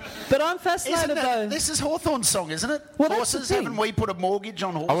away. But I'm fascinated, though... This is Hawthorn's song, isn't it? Well, horses, haven't we put a mortgage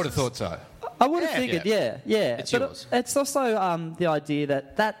on horses? I would have thought so. I would have figured, yeah. It's but yours. It's also the idea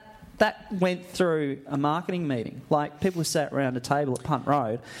that went through a marketing meeting. Like, people sat around a table at Punt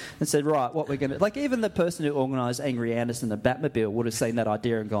Road and said, right, what we're going to... Like, even the person who organised Angry Anderson and Batmobile would have seen that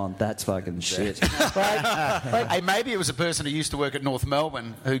idea and gone, that's fucking shit. Hey, maybe it was a person who used to work at North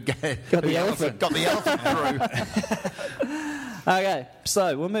Melbourne who got the elephant through. Okay,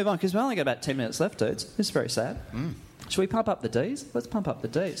 so we'll move on, because we've only got about 10 minutes left, dudes. This is very sad. Should we pump up the Ds? Let's pump up the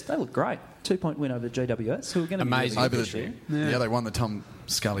Ds. They look great. 2-point win over the GWS, who are going to be amazing really over this year. Yeah, they won the Tom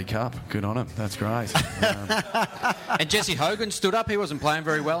Scully Cup. Good on him. That's great. And Jesse Hogan stood up. He wasn't playing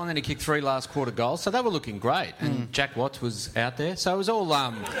very well, and then he kicked 3 last quarter goals. So they were looking great. And Jack Watts was out there, so it was all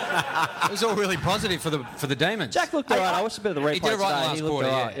really positive for the Demons. Jack looked all right. I watched a bit of the replay. He did it right today. last He looked quarter.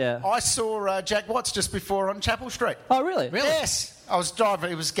 all right, yeah. I saw Jack Watts just before on Chapel Street. Oh, really? Yes. I was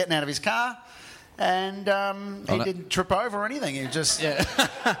driving. He was getting out of his car. And he didn't trip over or anything. He just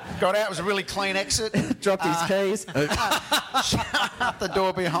got out. It was a really clean exit. Dropped his keys. Shut the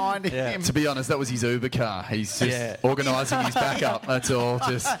door behind him. To be honest, that was his Uber car. He's just organising his backup. That's all.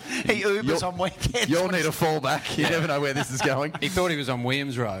 Just he Ubers on weekends. You'll need a fallback. You never know where this is going. He thought he was on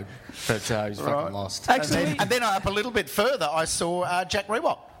Williams Road, but he's fucking lost. Actually, and then up a little bit further, I saw Jack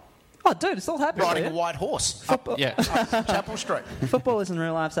Rewalt. Oh, dude, it's all happening. Riding a white horse. Football. Up Chapel Street. Footballers in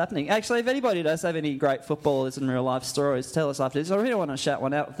real life's happening. Actually, if anybody does have any great footballers in real life stories, tell us after this. I really want to shout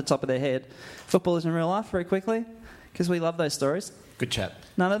one out at the top of their head. Footballers in real life, very quickly, because we love those stories. Good chat.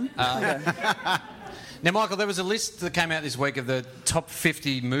 None of them? Okay. Now, Michael, there was a list that came out this week of the top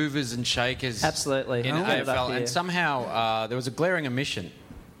 50 movers and shakers Absolutely. in AFL, and somehow there was a glaring omission.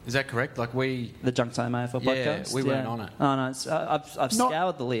 Is that correct? Like the Junk Time AFL podcast? Yeah, we weren't on it. Oh, no, I've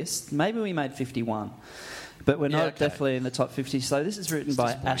scoured the list. Maybe we made 51. But we're not definitely in the top 50. So this is written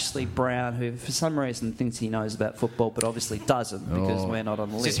by Ashley Brown, who for some reason thinks he knows about football, but obviously doesn't because we're not on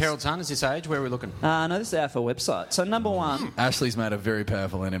the list. Is this Herald Sun? Is this Age? Where are we looking? No, this is the AFL website. So number one... Ashley's made a very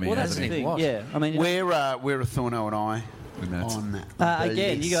powerful enemy, well, that's hasn't the he? thing. What? Yeah, I mean... We're Thorno and I on that.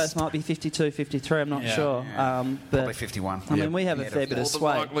 Again, you guys might be 52, 53, I'm not sure. Yeah. But probably 51. I mean, we have a fair bit of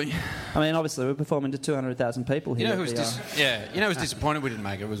sway. I mean, obviously, we're performing to 200,000 people here. You know who's disappointed we didn't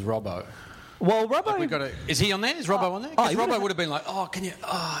make it? It was Robbo. Well, Robbo... Is he on there? Is Robbo on there? Because Robbo would have been like, can you...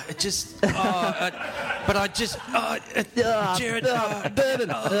 it just... but I just... Jared... bourbon.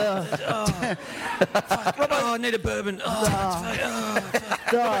 Robbo, I need a bourbon.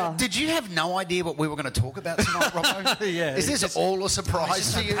 Did you have no idea what we were going to talk about tonight, Robbo? Yeah. Is this all a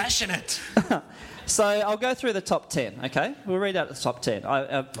surprise to you? Passionate. So I'll go through the top 10, okay? We'll read out the top 10.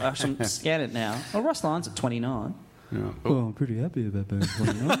 I'm scanning it now. Well, Ross Lyon's at 29. Yeah. Well, I'm pretty happy about being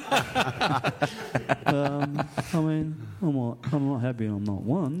 29. I mean, I'm not happy I'm not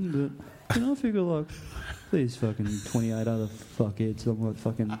one, but, I figure, like, these fucking 28 other fuckheads, I'm like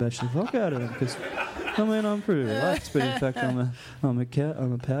fucking bash the fuck out of them, because, I'm pretty relaxed, but in fact, I'm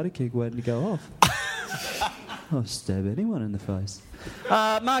a powder keg waiting to go off. I'll stab anyone in the face.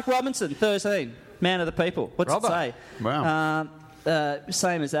 Mark Robinson, 13. Man of the people. What's it say? Wow.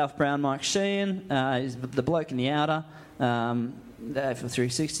 Same as Alf Brown, Mike Sheehan. He's the bloke in the outer. AFL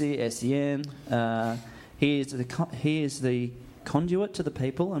 360, SEN. He is the conduit to the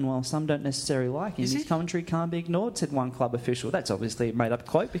people, and while some don't necessarily like him, his commentary can't be ignored, said one club official. That's obviously a made-up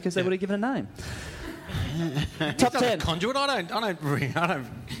quote because they would have given a name. Top 10. Conduit. I don't,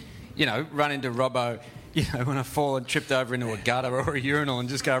 run into Robbo. When I fall and tripped over into a gutter or a urinal and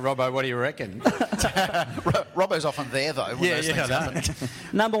just go, Robbo, what do you reckon? Robbo's often there, though. When those things happen.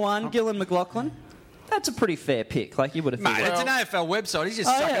 Number 1, Gillan McLaughlin. That's a pretty fair pick. Like, you would have figured. Mate, it's an AFL website. He's just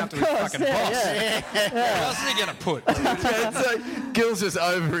sucking up to his fucking boss. Yeah. What else is he going to put? Gil's just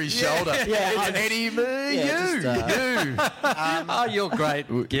over his shoulder. Yeah. It's Eddie, you. Oh, you're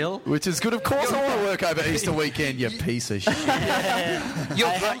great, Gil. Which is good. Of course I want to work over Easter weekend, you piece of shit.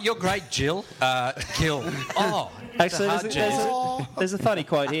 You're great, Jill. Gil. Oh. Actually, there's a funny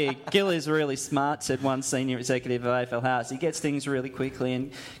quote here. Gil is really smart, said one senior executive of AFL House. He gets things really quickly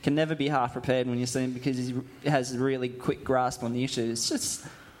and can never be half prepared when you see him because he has a really quick grasp on the issue. It's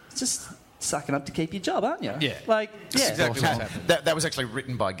just sucking up to keep your job, aren't you? Yeah. That's exactly what's happening. That was actually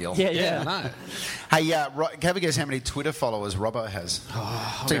written by Gil. Yeah. I know. Hey, have a guess how many Twitter followers Robbo has?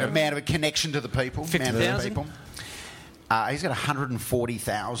 So a man of a connection to the people. 50,000? He's got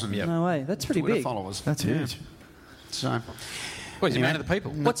 140,000 No way. That's pretty Twitter big. followers. That's huge. So, Well, he's a man of the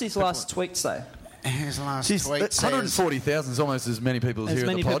people. What's his last tweet say? his last Jeez, tweet says... 140,000 is almost as many people as here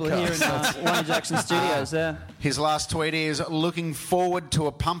at the podcast. As many people here in Wayne Jackson Studios, yeah. His last tweet is, looking forward to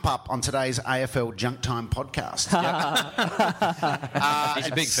a pump-up on today's AFL Junk Time podcast. He's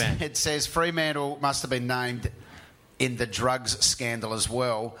a big fan. It says Fremantle must have been named in the drugs scandal as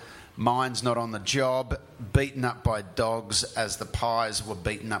well. Mine's not on the job, beaten up by dogs as the Pies were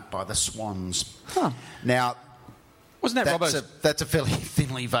beaten up by the Swans. Huh. Now, wasn't that Robbo's... That's a fairly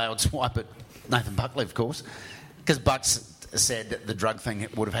thinly veiled swipe at Nathan Buckley, of course, because Bucks said that the drug thing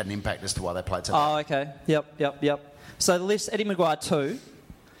would have had an impact as to why they played so Oh, okay. Yep. So the list, Eddie Maguire, 2.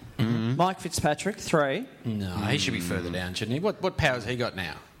 Mm-hmm. Mike Fitzpatrick, 3. No, he should be further down, shouldn't he? What powers he got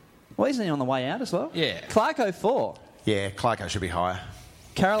now? Well, isn't he on the way out as well? Yeah. Clarko, 4. Yeah, Clarko should be higher.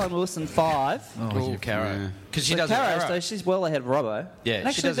 Caroline Wilson, 5. Oh, Caro. Because she does her Caro, arrow. so she's well ahead of Robbo. Yeah,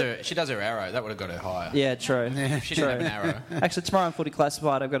 And she does her arrow. That would have got her higher. Yeah, true. She didn't have an arrow. Actually, tomorrow on Footy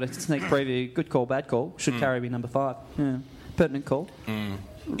Classified, I've got a sneak preview. Good call, bad call. Should Caro be number 5? Yeah. Pertinent call.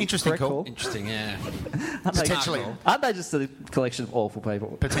 Interesting Correct call. Interesting, yeah. Aren't they just a collection of awful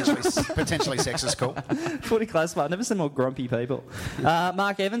people? Potentially sexist call. Footy Classified. I've never seen more grumpy people.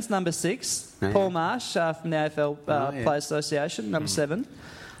 Mark Evans, number 6. Yeah. Paul Marsh from the AFL Players Association, number 7.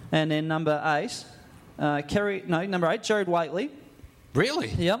 And then number 8, number 8, Jared Waitley. Really?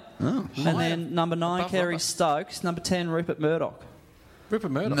 Yep. Oh, and then number 9, Kerry Stokes. Number 10, Rupert Murdoch.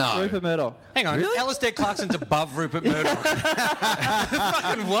 Rupert Murdoch? No. Rupert Murdoch. Hang on, Really? Alistair Clarkson's above Rupert Murdoch.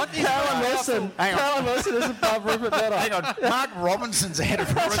 Fucking what? Caroline Wilson is above Rupert Murdoch. Hang on, Mark Robinson's ahead of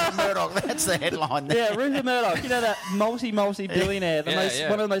Rupert Murdoch. That's the headline there. Yeah, Rupert Murdoch. You know that multi-billionaire,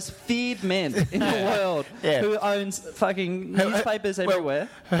 one of the most feared men in the world, who owns fucking newspapers everywhere.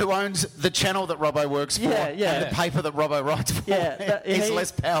 Who owns the channel that Robbo works for and the paper that Robbo writes for. He's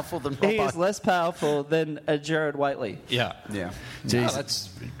less powerful than Robbo. He is less powerful than Jared Waitley. Yeah. Jeez.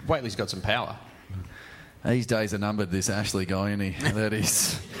 Waitley's got some power. These days are numbered, this Ashley guy, isn't he? That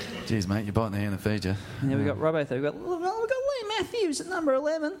is... Jeez, mate, you're biting the hand that feeds you. Yeah, we've got Robbo there. We've got Lee Matthews at number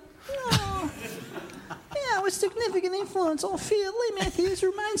 11. Oh. Yeah, with significant influence on field, Lee Matthews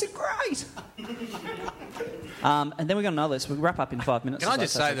remains great. And then we've got another list. We'll wrap up in 5 minutes. Can I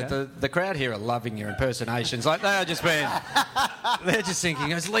just say that the crowd here are loving your impersonations. Like, they are just being... They're just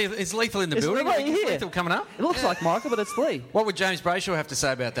thinking, is Lethal in the building? Is Lethal coming up? It looks like Michael, but it's Lee. What would James Brayshaw have to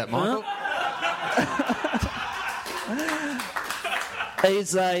say about that, Michael?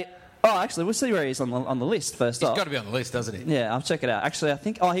 He's a... Oh, actually, we'll see where he is on the list first off. He's got to be on the list, doesn't he? Yeah, I'll check it out. Actually, I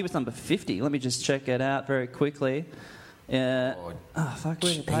think... Oh, he was number 50. Let me just check it out very quickly. Fuck,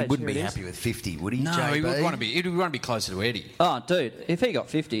 where's the page? He wouldn't Here be it is. happy with 50, would he? No, JB? he would want to be closer to Eddie. Oh, dude, if he got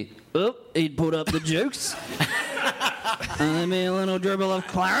 50, he'd put up the jukes. Let me a little dribble of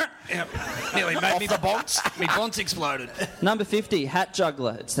claret. Yep. Nearly made me the bonds. My bonds exploded. Number 50, hat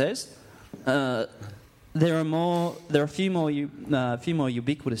juggler. It says. There are a few more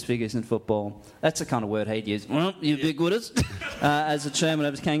ubiquitous figures in football. That's the kind of word he'd use. Well, ubiquitous. As the chairman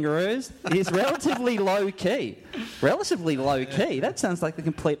of his Kangaroos, he's relatively low key. Relatively low key. That sounds like the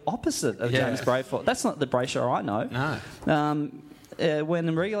complete opposite of James Brayford. That's not the Brayshaw I know. No. When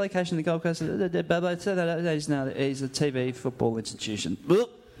the regular location of the Gold Coast, he's a TV football institution.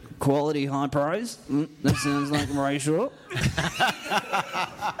 Quality high praise. That sounds like Brayshaw.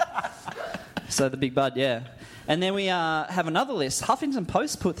 So the big bud, yeah. And then we have another list. Huffington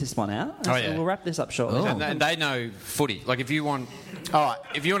Post put this one out. So we'll wrap this up shortly. And they know footy. Like if you want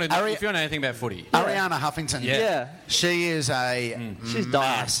anything about footy. Ariana Huffington. Yeah. She is she's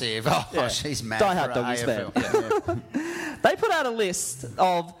massive. She's mad. Die-hard Doggies fan. They put out a list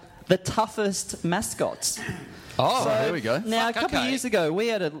of the toughest mascots. Oh, there we go. Now, a couple of years ago, we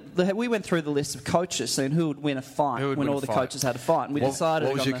went through the list of coaches, seeing who would win a fight when all the coaches had a fight. And we decided.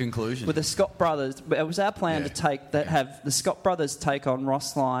 What was your conclusion? With the Scott brothers, it was our plan to have the Scott brothers take on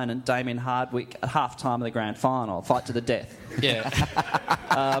Ross Lyon and Damien Hardwick at half time of the grand final, fight to the death. Yeah.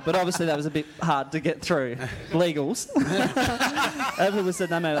 But obviously that was a bit hard to get through. Legals. People said,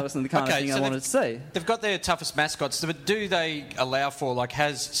 no, man, that wasn't the kind of thing I wanted to see. They've got their toughest mascots, but do they allow for, like,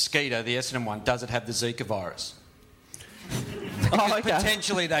 has Skeeter, the Essendon one, does it have the Zika virus?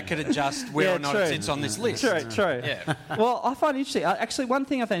 Potentially they could adjust where or not it sits on this list. True. Yeah. Well, I find interesting. Actually, one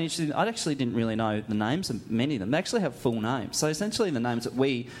thing I found interesting, I actually didn't really know the names of many of them. They actually have full names. So essentially the names that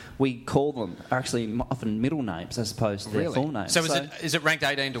we call them are actually often middle names as opposed to their full names. So is it ranked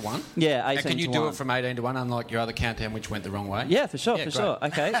 18 to 1? Yeah, 18 to 1. And can you do it from 18 to 1, unlike your other countdown which went the wrong way? Yeah, for sure.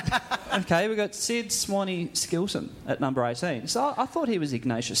 Okay. Okay, we've got Sid Swanee Skilson at number 18. So I thought he was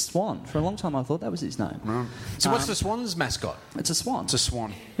Ignatius Swan. For a long time I thought that was his name. Right. So what's the Swans' mascot? It's a swan. It's a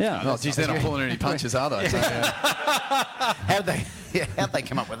swan. Yeah. Oh, geez, they're not pulling any punches, are they? So, How'd they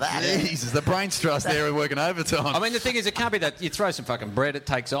come up with that? Jesus, the brain trust there are working overtime. I mean, the thing is, it can't be that you throw some fucking bread, it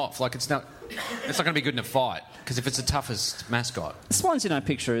takes off. Like, it's not going to be good in a fight, because if it's the toughest mascot. Swans you don't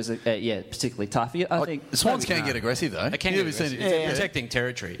picture as particularly tough. I think swans can get aggressive, though. They can get aggressive. It's protecting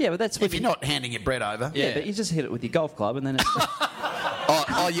territory. Yeah, but that's if you're not handing your bread over. Yeah, but you just hit it with your golf club and then it's...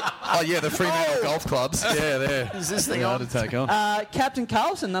 the Fremantle golf clubs. Yeah, there. Is this thing on? To take on? Captain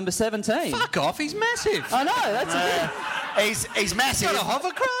Carlson, number 17. Fuck off, he's massive. I know, that's He's massive. He's got a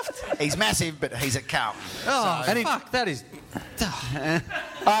hovercraft? He's massive, but he's at Carlton. Oh, so. Fuck, that is...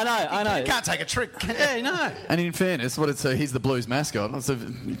 I know. You can't take a trick. Yeah, no. And in fairness, he's the Blues mascot. So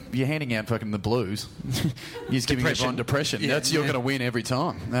you're handing out fucking the Blues. You're just giving everyone depression. Yeah, you're going to win every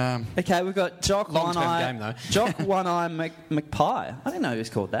time. Okay, we've got Jock One-Eye. Game, though. Jock One-Eye Magpie. I didn't know he was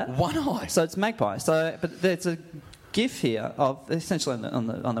called that. One-Eye? So it's Magpie. But there's a GIF here of, essentially on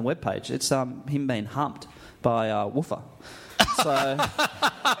the webpage, it's him being humped by Woofer. So,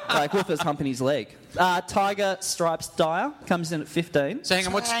 like Woofer's humping his leg. Tiger Stripes Dyer comes in at 15. So hang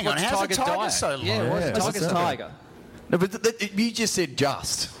on, what's Tiger's Dyer? So low? Yeah, Tiger's Tiger. No, but you just said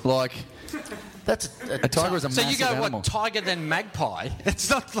just. Like... That's a tiger is a massive animal. So you go, animal. Tiger then magpie?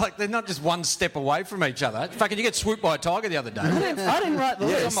 It's not like they're not just one step away from each other. Fucking, you get swooped by a tiger the other day. I didn't write the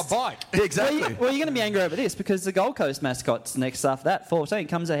list. On my bike. Yeah, exactly. Well, you're going to be angry over this because the Gold Coast mascot's next after that, 14,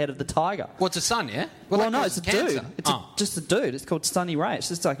 comes ahead of the tiger. Well, it's a son, yeah? Well no, it's a dude. It's just a dude. It's called Sonny Ray. It's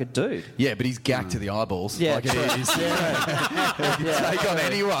just like a dude. Yeah, but he's gacked to the eyeballs. Yeah, like it is. Take on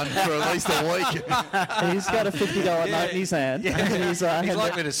anyone for at least a week. He's got a $50 note in his hand. Yeah. He's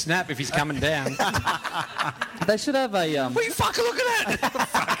likely to snap if he's coming down. They should have a... What are you fucking looking at?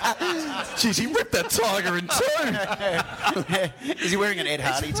 Jeez, he ripped that tiger in two. Is he wearing an Ed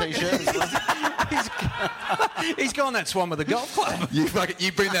Hardy T-shirt? He's gone that swan with a golf club. You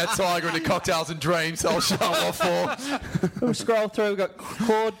bring that tiger into Cocktails and Dreams, I'll show off for. We'll scroll through. We've got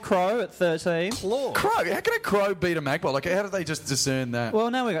Claude Crow at 13. Crow? How can a crow beat a magpie? Like, how do they just discern that?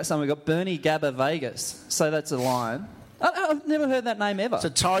 Well, now we've got someone. We've got Bernie Gabba Vegas. So that's a lion. I've never heard that name ever. So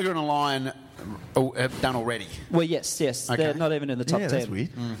tiger and a lion have done already? Well, yes. Okay. They're not even in the top 10. That's weird.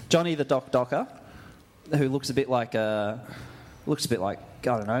 Johnny the Docker, who looks a bit like...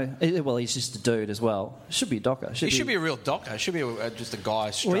 I don't know. Well, he's just a dude as well. Should be a docker. He should be a real docker. Should be just a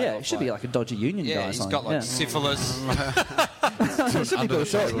guy straight Well, yeah, off, he should be like a dodgy union guy. Yeah, he's got syphilis. It should be Bill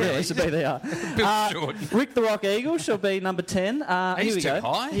Short. Yeah, he should be there. Bill Short. Rick the Rock Eagle shall be number 10. He's here we too go.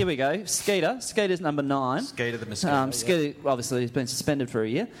 high. Here we go. Skeeter's number 9. Skeeter the mosquito. Skeeter, obviously, he's been suspended for a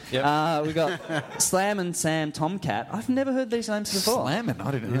year. Yep. We've got Slam and Sam Tomcat. I've never heard these names before. Slam and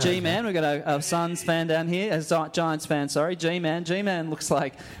I didn't know. G-Man, we've got a Suns fan down here, a Giants fan, sorry. G-Man looks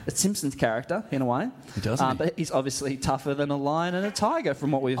like a Simpsons character in a way. He doesn't. But he's obviously tougher than a lion and a tiger,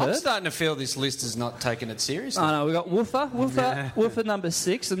 from what we've heard. I'm starting to feel this list is not taking it seriously. I know, we've got Woofer number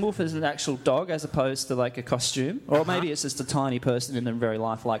 6, and Woofer's an actual dog as opposed to like a costume. Or maybe it's just a tiny person in a very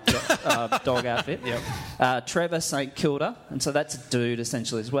lifelike dog outfit. Yep. Trevor St Kilda, and so that's a dude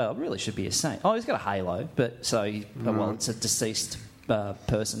essentially as well. Really should be a saint. Oh, he's got a halo, but well, it's a deceased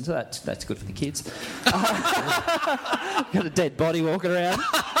person, so that's good for the kids. Got a dead body walking around.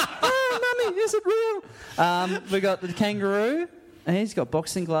 Oh, mummy, is it real? We got the kangaroo. And he's got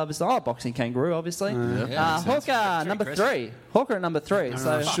boxing gloves. Oh, boxing kangaroo, obviously. Hawker, number 3. Hawker at number 3.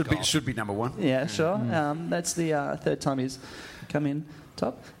 So should be number 1. Yeah, sure. That's the third time he's come in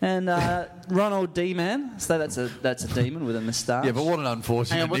top. And Ronald D-Man. So that's a demon with a moustache. Yeah, but what an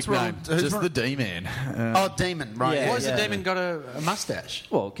unfortunate nickname. Just the D-Man. Demon, right. Yeah, Why has the demon got a moustache?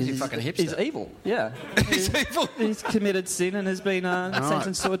 Well, because he's a fucking hipster. He's evil. Yeah. He's evil. He's committed sin and has been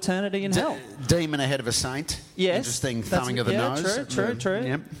sentenced to eternity in hell. Demon ahead of a saint. Yes. Interesting thumbing of the nose. True.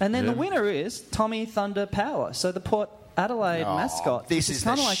 Yep. And then the winner is Tommy Thunder Power. So the Port Adelaide mascot. This is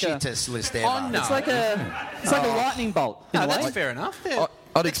the shittest list ever. Oh, no. It's like a lightning bolt. No, that's fair enough.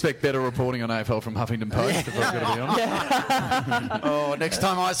 I'd expect better reporting on AFL from Huffington Post, if I've got to be honest. Next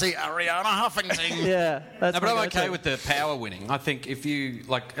time I see Ariana Huffington. Yeah. That's but I'm okay with the power winning. I think if you,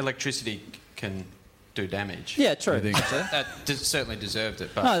 like, electricity can do damage. Yeah, true. That certainly deserved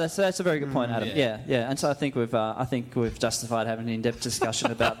it. But No, that's a very good point, Adam. Yeah. And so I think we've justified having an in-depth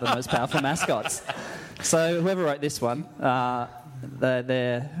discussion about the most powerful mascots. So whoever wrote this one,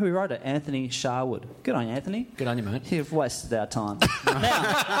 who wrote it? Anthony Sharwood. Good on you, Anthony. Good on you, mate. You've wasted our time.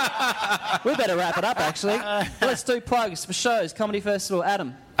 Now, we better wrap it up, actually. Let's do plugs for shows. Comedy Festival,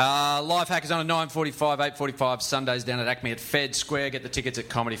 Adam. Live Hack is on at 9:45, 8:45, Sundays down at Acme at Fed Square. Get the tickets at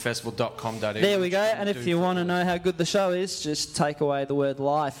comedyfestival.com.au. There we go. And if you want to know how good the show is, just take away the word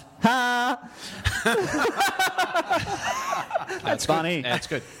life. Ha! That's funny. That's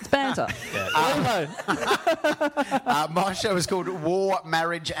good. It's banter. My show is called War,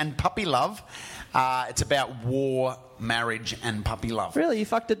 Marriage and Puppy Love. It's about war, marriage and puppy love. Really? You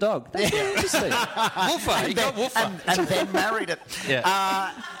fucked a dog? That's very interesting. Woofer. He got Woofer. And then married it.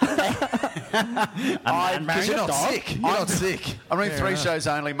 Yeah. Because you're not sick. You're not sick. I'm doing 3 shows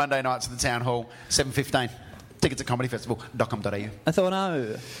only, Monday nights at the Town Hall, 7:15. Tickets at comedyfestival.com.au. I thought,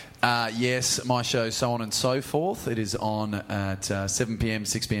 no. Yes, my show, So On and So Forth. It is on at 7 p.m,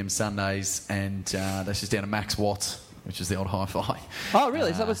 6 p.m. Sundays, and that's just down to Max Watts, which is the old hi-fi. Oh,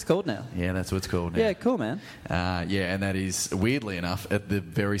 really? Is that what it's called now? Yeah, that's what it's called now. Yeah, cool, man. And that is, weirdly enough, at the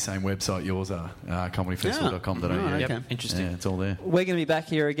very same website yours are, comedyfestival.com.au. Right, okay. Yep, interesting. Yeah, it's all there. We're going to be back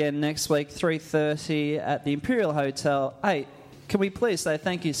here again next week, 3:30 at the Imperial Hotel. Hey, can we please say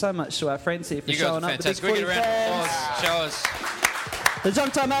thank you so much to our friends here for showing up? The Big Footy fans. Show us. The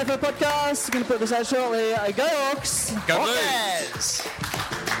Junk Time AFL podcast. We're going to put this out shortly. Go Hawks! Go Yes.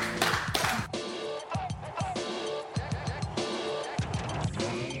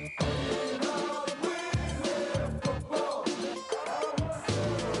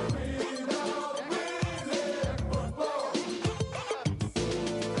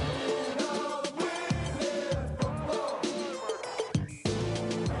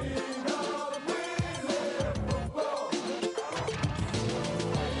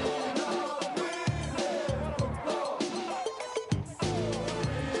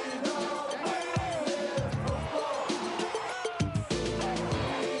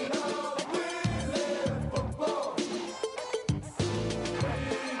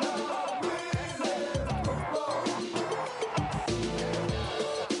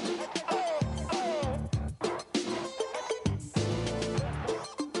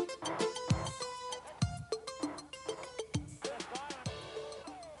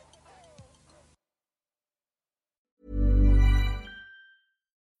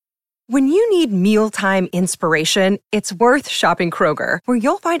 When you need mealtime inspiration, it's worth shopping Kroger, where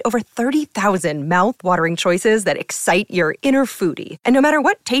you'll find over 30,000 mouthwatering choices that excite your inner foodie. And no matter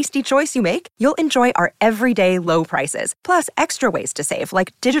what tasty choice you make, you'll enjoy our everyday low prices, plus extra ways to save,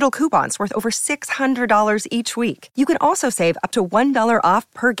 like digital coupons worth over $600 each week. You can also save up to $1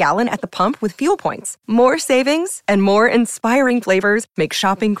 off per gallon at the pump with fuel points. More savings and more inspiring flavors make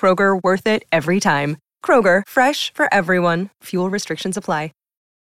shopping Kroger worth it every time. Kroger, fresh for everyone. Fuel restrictions apply.